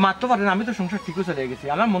কি আচ্ছা মারতে পারে না আমি তো সংসার ঠিকই চলে গেছি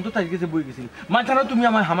আমার মন তো তাই গেছে বই গেছিল মাঝখানে তুমি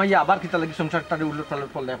আমার হামাইয়া আবার কিতা লাগি সংসারটারে উল্টো পাল্টা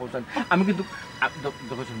পল্লা করছেন আমি কিন্তু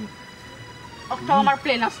দেখো শুনি একটা আমার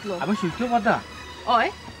প্লেন আসলো আমি শুনতেও কথা ওই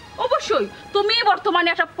অবশ্যই তুমি বর্তমানে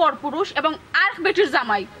একটা পরপুরুষ এবং আর বেটির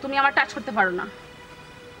জামাই তুমি আমার টাচ করতে পারো না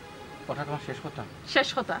কথা তোমার শেষ কথা শেষ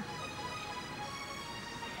কথা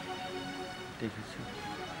ঠিক আছে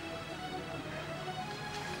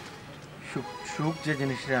সুখ যে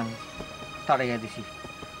জিনিসটা আমি তাড়াইয়া দিছি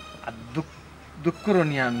আর দুঃখ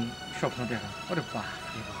নিয়ে আমি স্বপ্ন দেখা ওরে বাহ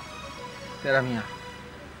তেরা মিয়া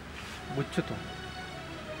বুঝছো তো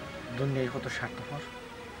দুনিয়ায় কত স্বার্থপর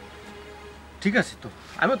ঠিক আছে তো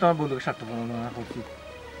আমিও তোমার বন্ধুকে স্বার্থপর মনে করছি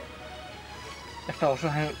একটা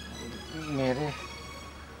অসহায় মেয়েরে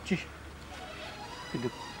কিন্তু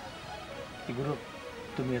এগুলো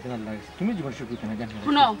তুমি এত ভাল লাগছে তুমি জীবন সুখী না জানি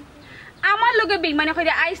শুনো আমার লগে বেইমানি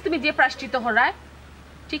কইরা আইস তুমি যে প্রায়শ্চিত্ত হরায়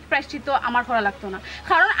ঠিক প্রায়শ্চিত্ত আমার করা লাগতো না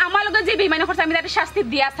কারণ আমার লগে যে বেইমানি করছে আমি তার শাস্তি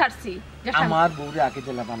দিয়া ছাড়ছি আমার বউরে আগে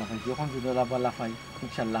জেলা ভালো পাই যখন যদি ভালো পাই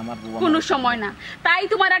ইনশাআল্লাহ আমার বউ কোনো সময় না তাই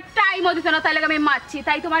তোমার আর টাইমও দিত না তাই লাগে আমি মারছি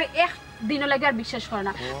তাই তোমার এক দিনও লাগে আর বিশ্বাস করে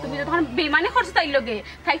না তুমি যখন বেইমানি করছো তাই লগে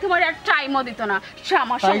তাই তোমার আর টাইমও দিত না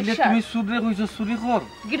আমার তাইলে তুমি সুদরে কইছো চুরি কর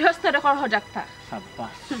গৃহস্থরে কর হজাক থাক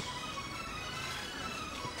শাবাশ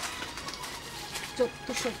যত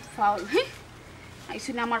সব ফাউল হ্যাঁ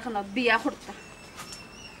আইসি না আমার খানা বিয়া করতা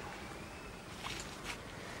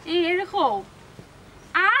এই রেখো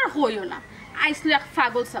আর হইও না আইসলো এক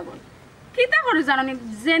পাগল ছাগল কিতা করে জানি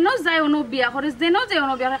যেন যায় অনু বিয়া করে যেন যায়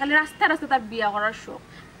অনু বিয়া করে খালি রাস্তা রাস্তা তার বিয়া করার শখ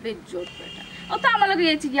বেজোর পেটা ও তো আমার লগে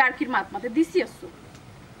গেছি আর কি মাত মাতে দিছি আসছো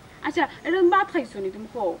আচ্ছা এরকম ভাত খাইছো নি তুমি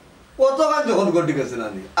কও কত গান যখন গটি গেছে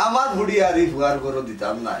নানি আমার বুড়ি আর এই ফুয়ার করে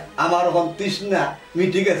দিতাম নাই আমার ওখান তৃষ্ণা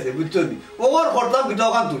মিটি গেছে বুঝছো নি ওর করতাম কিটা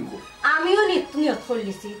ওখান তুই আমিও নিয়ত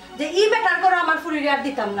করলিছি যে ই বেটার করে আমার ফুরির আর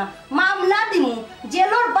দিতাম না মামলা দিমু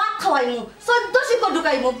জেলর বাপ খাওয়াইমু 14 শিকো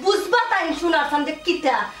ঢুকাইমু বুঝবা তাই শোনার সাম যে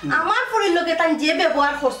কিতা আমার ফুরির লগে তাই যে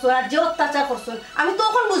ব্যবহার করছো আর যে অত্যাচার করছো আমি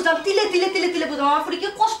তখন বুঝলাম তিলে তিলে তিলে তিলে বুঝলাম আমার ফুরি কি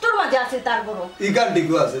কষ্টর মাঝে আছে তার বড় ইগান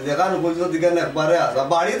ঠিকও আছে যেখানে বলছো দিগান একবারে আসা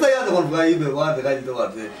বাড়ি তো ইয়া যখন এই ব্যবহার দেখাই দিতে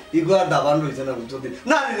পারছে ইগোয়ার দাবান রয়েছে না বুঝছো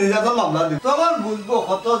না নির্যাতন মামলা দিই তখন বুঝবো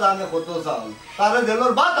কত জানে কত চাল তারে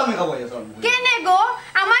জেলর বাদ আমি খাওয়াই আসলাম কেনে গো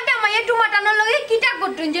আমার দামাইয়া টুমাটানোর লগে কিটা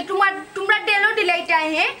করতেন যে তোমরা ডেলো দিলাইটাই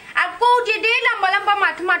হে আর কৌ যে ডে লম্বা লম্বা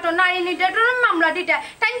মাটো নারী নির্যাতনের মামলা দিটা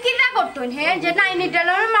তাই কিটা করতেন হে যে নারী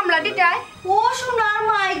নির্যাতনের মামলা দিটাই ও সোনার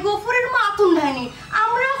মাই গোফরের মাতুন ধানি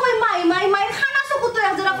আমরা কই মাই খানা চকুতো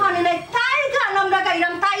একজোড়া পানি নাই তাই গান আমরা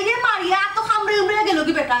গাইলাম তাইরে মারিয়া তো খামরে উমরে গেল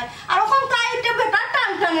কি বেটায় আর ওখান তাইতে বেটা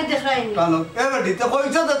টান টানে দেখায়নি কালো এ বেটি তো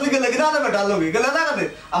কইছ তো তুই গেলে কিনা বেটা লগে গেলে না কাতে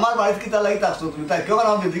আমার বাড়িতে কিতা লাগি তাকছো তুমি তাই কেউ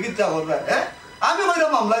আমার দিদি কিচ্ছা করবে হ্যাঁ আমি কইরা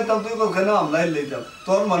মামলা দিতাম তুই কোখানে মামলা লই যাও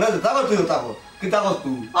তোর মনে যেটা কর তুই ওটা কর কিতা কর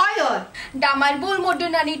তুই ওই ওই দামার বল মধ্যে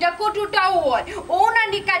নানিটা কটুটাও হয় ও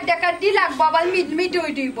নানি কাটটা কাটি লাগ বাবা মিট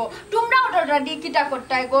হই দিব তোমরা অটোটা দি কিটা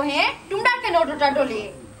করতাই গো হে তোমরা কেন অটোটা ডলে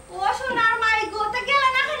ও সোনার মাই গো তে গেলে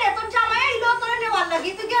না কেন তোর জামাই আইলো তোর নেওয়ার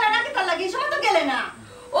লাগি তুই গেলে না কিতা লাগি সময় তো গেলে না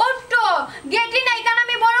ওটো গেটি নাই কারণ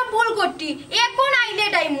আমি বড় ভুল করছি এখন আইলে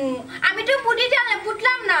টাইমু আমি তো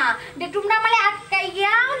ফুটলাম না যে তোমরা মানে আটকাই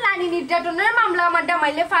গিয়া লানি নির্যাতনের মামলা আমার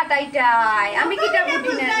ডামাইলে ফাটাইটাই আমি কিটা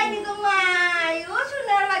বুঝি না মাই ও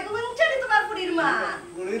সোনার মাই গো চলি তোমার পুরির মা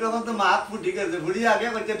পুরির রকম তো মাত ফুটি গেছে পুরি আগে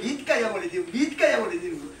কইতে ভিত খাইয়া পড়ি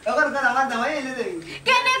দিব এখন তো আমার জামাই এলে দেই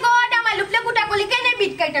কেনে গো ডামাই লুপলে কুটা কলি কেনে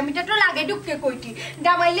বিট কাইটা মিটা তো লাগে ডুককে কইটি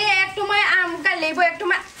ডামাইলে এক তোমায় আম কালেব এক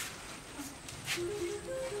তোমায়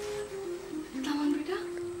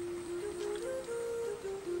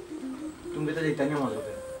তুমি তো যেটা নিয়ে মজা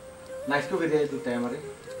করে নাইস তো বেরিয়ে দুটো আমারে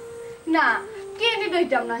না কেনে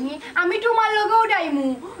দইতাম নাহি আমি তোমার লগেও ডাইমু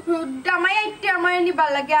ডামাই আইতে আমার নিবার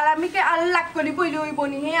লাগে আর আমি কে আল্লাহ করি বইলে হইব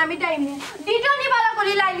নি হে আমি ডাইমু দিটো নিবালা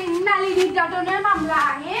করি লাইলি নালি নির্যাতনের মামলা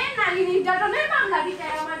হে নালি নির্যাতনের মামলা দিতে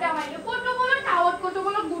আমার ডামাইলে কত বড় টাওয়ার কত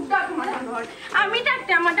বড় গুড্ডা তোমার ঘর আমি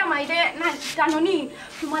থাকতে আমার ডামাইলে জানোনি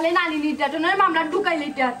তোমালে নালি নির্যাতনের মামলা ঢুকাই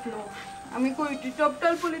লইতে আসলো আমি কইটি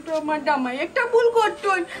টপটাল বলি তো আমার ডামাই একটা ভুল করতো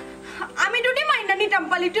আমি যদি মাইন্ডা নিতাম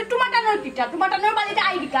পালিতে টুমাটানোর কিটা টুমাটানোর পালিতে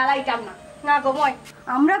আইডি কার্ড আইতাম না না গো মই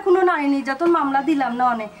আমরা কোনো নারী নির্যাতন মামলা দিলাম না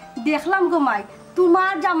অনেক দেখলাম গো মাই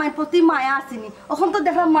তোমার জামাইয়ের প্রতি মায়া আসেনি এখন তো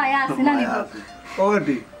দেখলাম মায়া আসে না নিব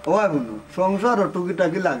ওটি ও বন্ধু সংসার টুকি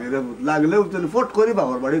টাকি লাগে রে লাগলেও তুমি ফট করি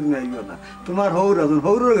বাবার বাড়ি তুমি আইও না তোমার হৌর আছে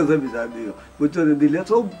হৌরের কাছে বিচার দিও বুঝছো দিলে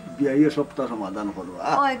সব বিয়াইয়ে সপ্তাহ সমাধান করবো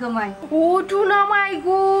ওই গো মাই ও টুনা মাই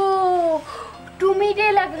গো তুমি যে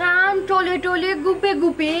লাগান টলে টলে গুপে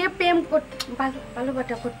গুপে প্রেম ভালো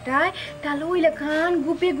বাটা করতাই তাহলে ওই লাগান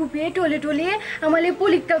গুপে গুপে টলে টলে আমালে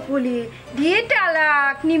পলিকা কলি দিয়ে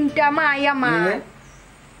তালাক নিমটা মায়া মা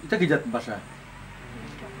এটা কি জাত ভাষা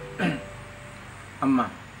আম্মা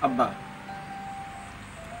আব্বা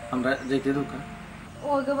আমরা যাইতে দোকা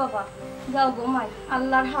ও গো বাবা যাও গো মাই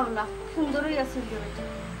আল্লাহর হাওলা সুন্দরই আছে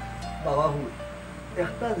বাবা হুল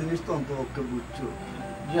একটা জিনিস তো অন্তপক্ষে বুঝছো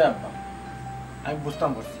জি আব্বা আমি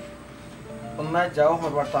বুঝতাম করছি অন্যায় যাও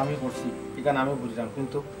করবার তো আমি করছি এখানে আমি বুঝলাম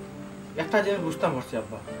কিন্তু একটা জিনিস বুঝতাম করছি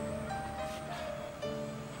আব্বা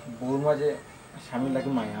বউর মাঝে স্বামীর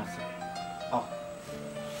লাগে মায়া আছে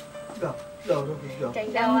যাও যাও যাও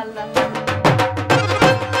যাও আল্লাহ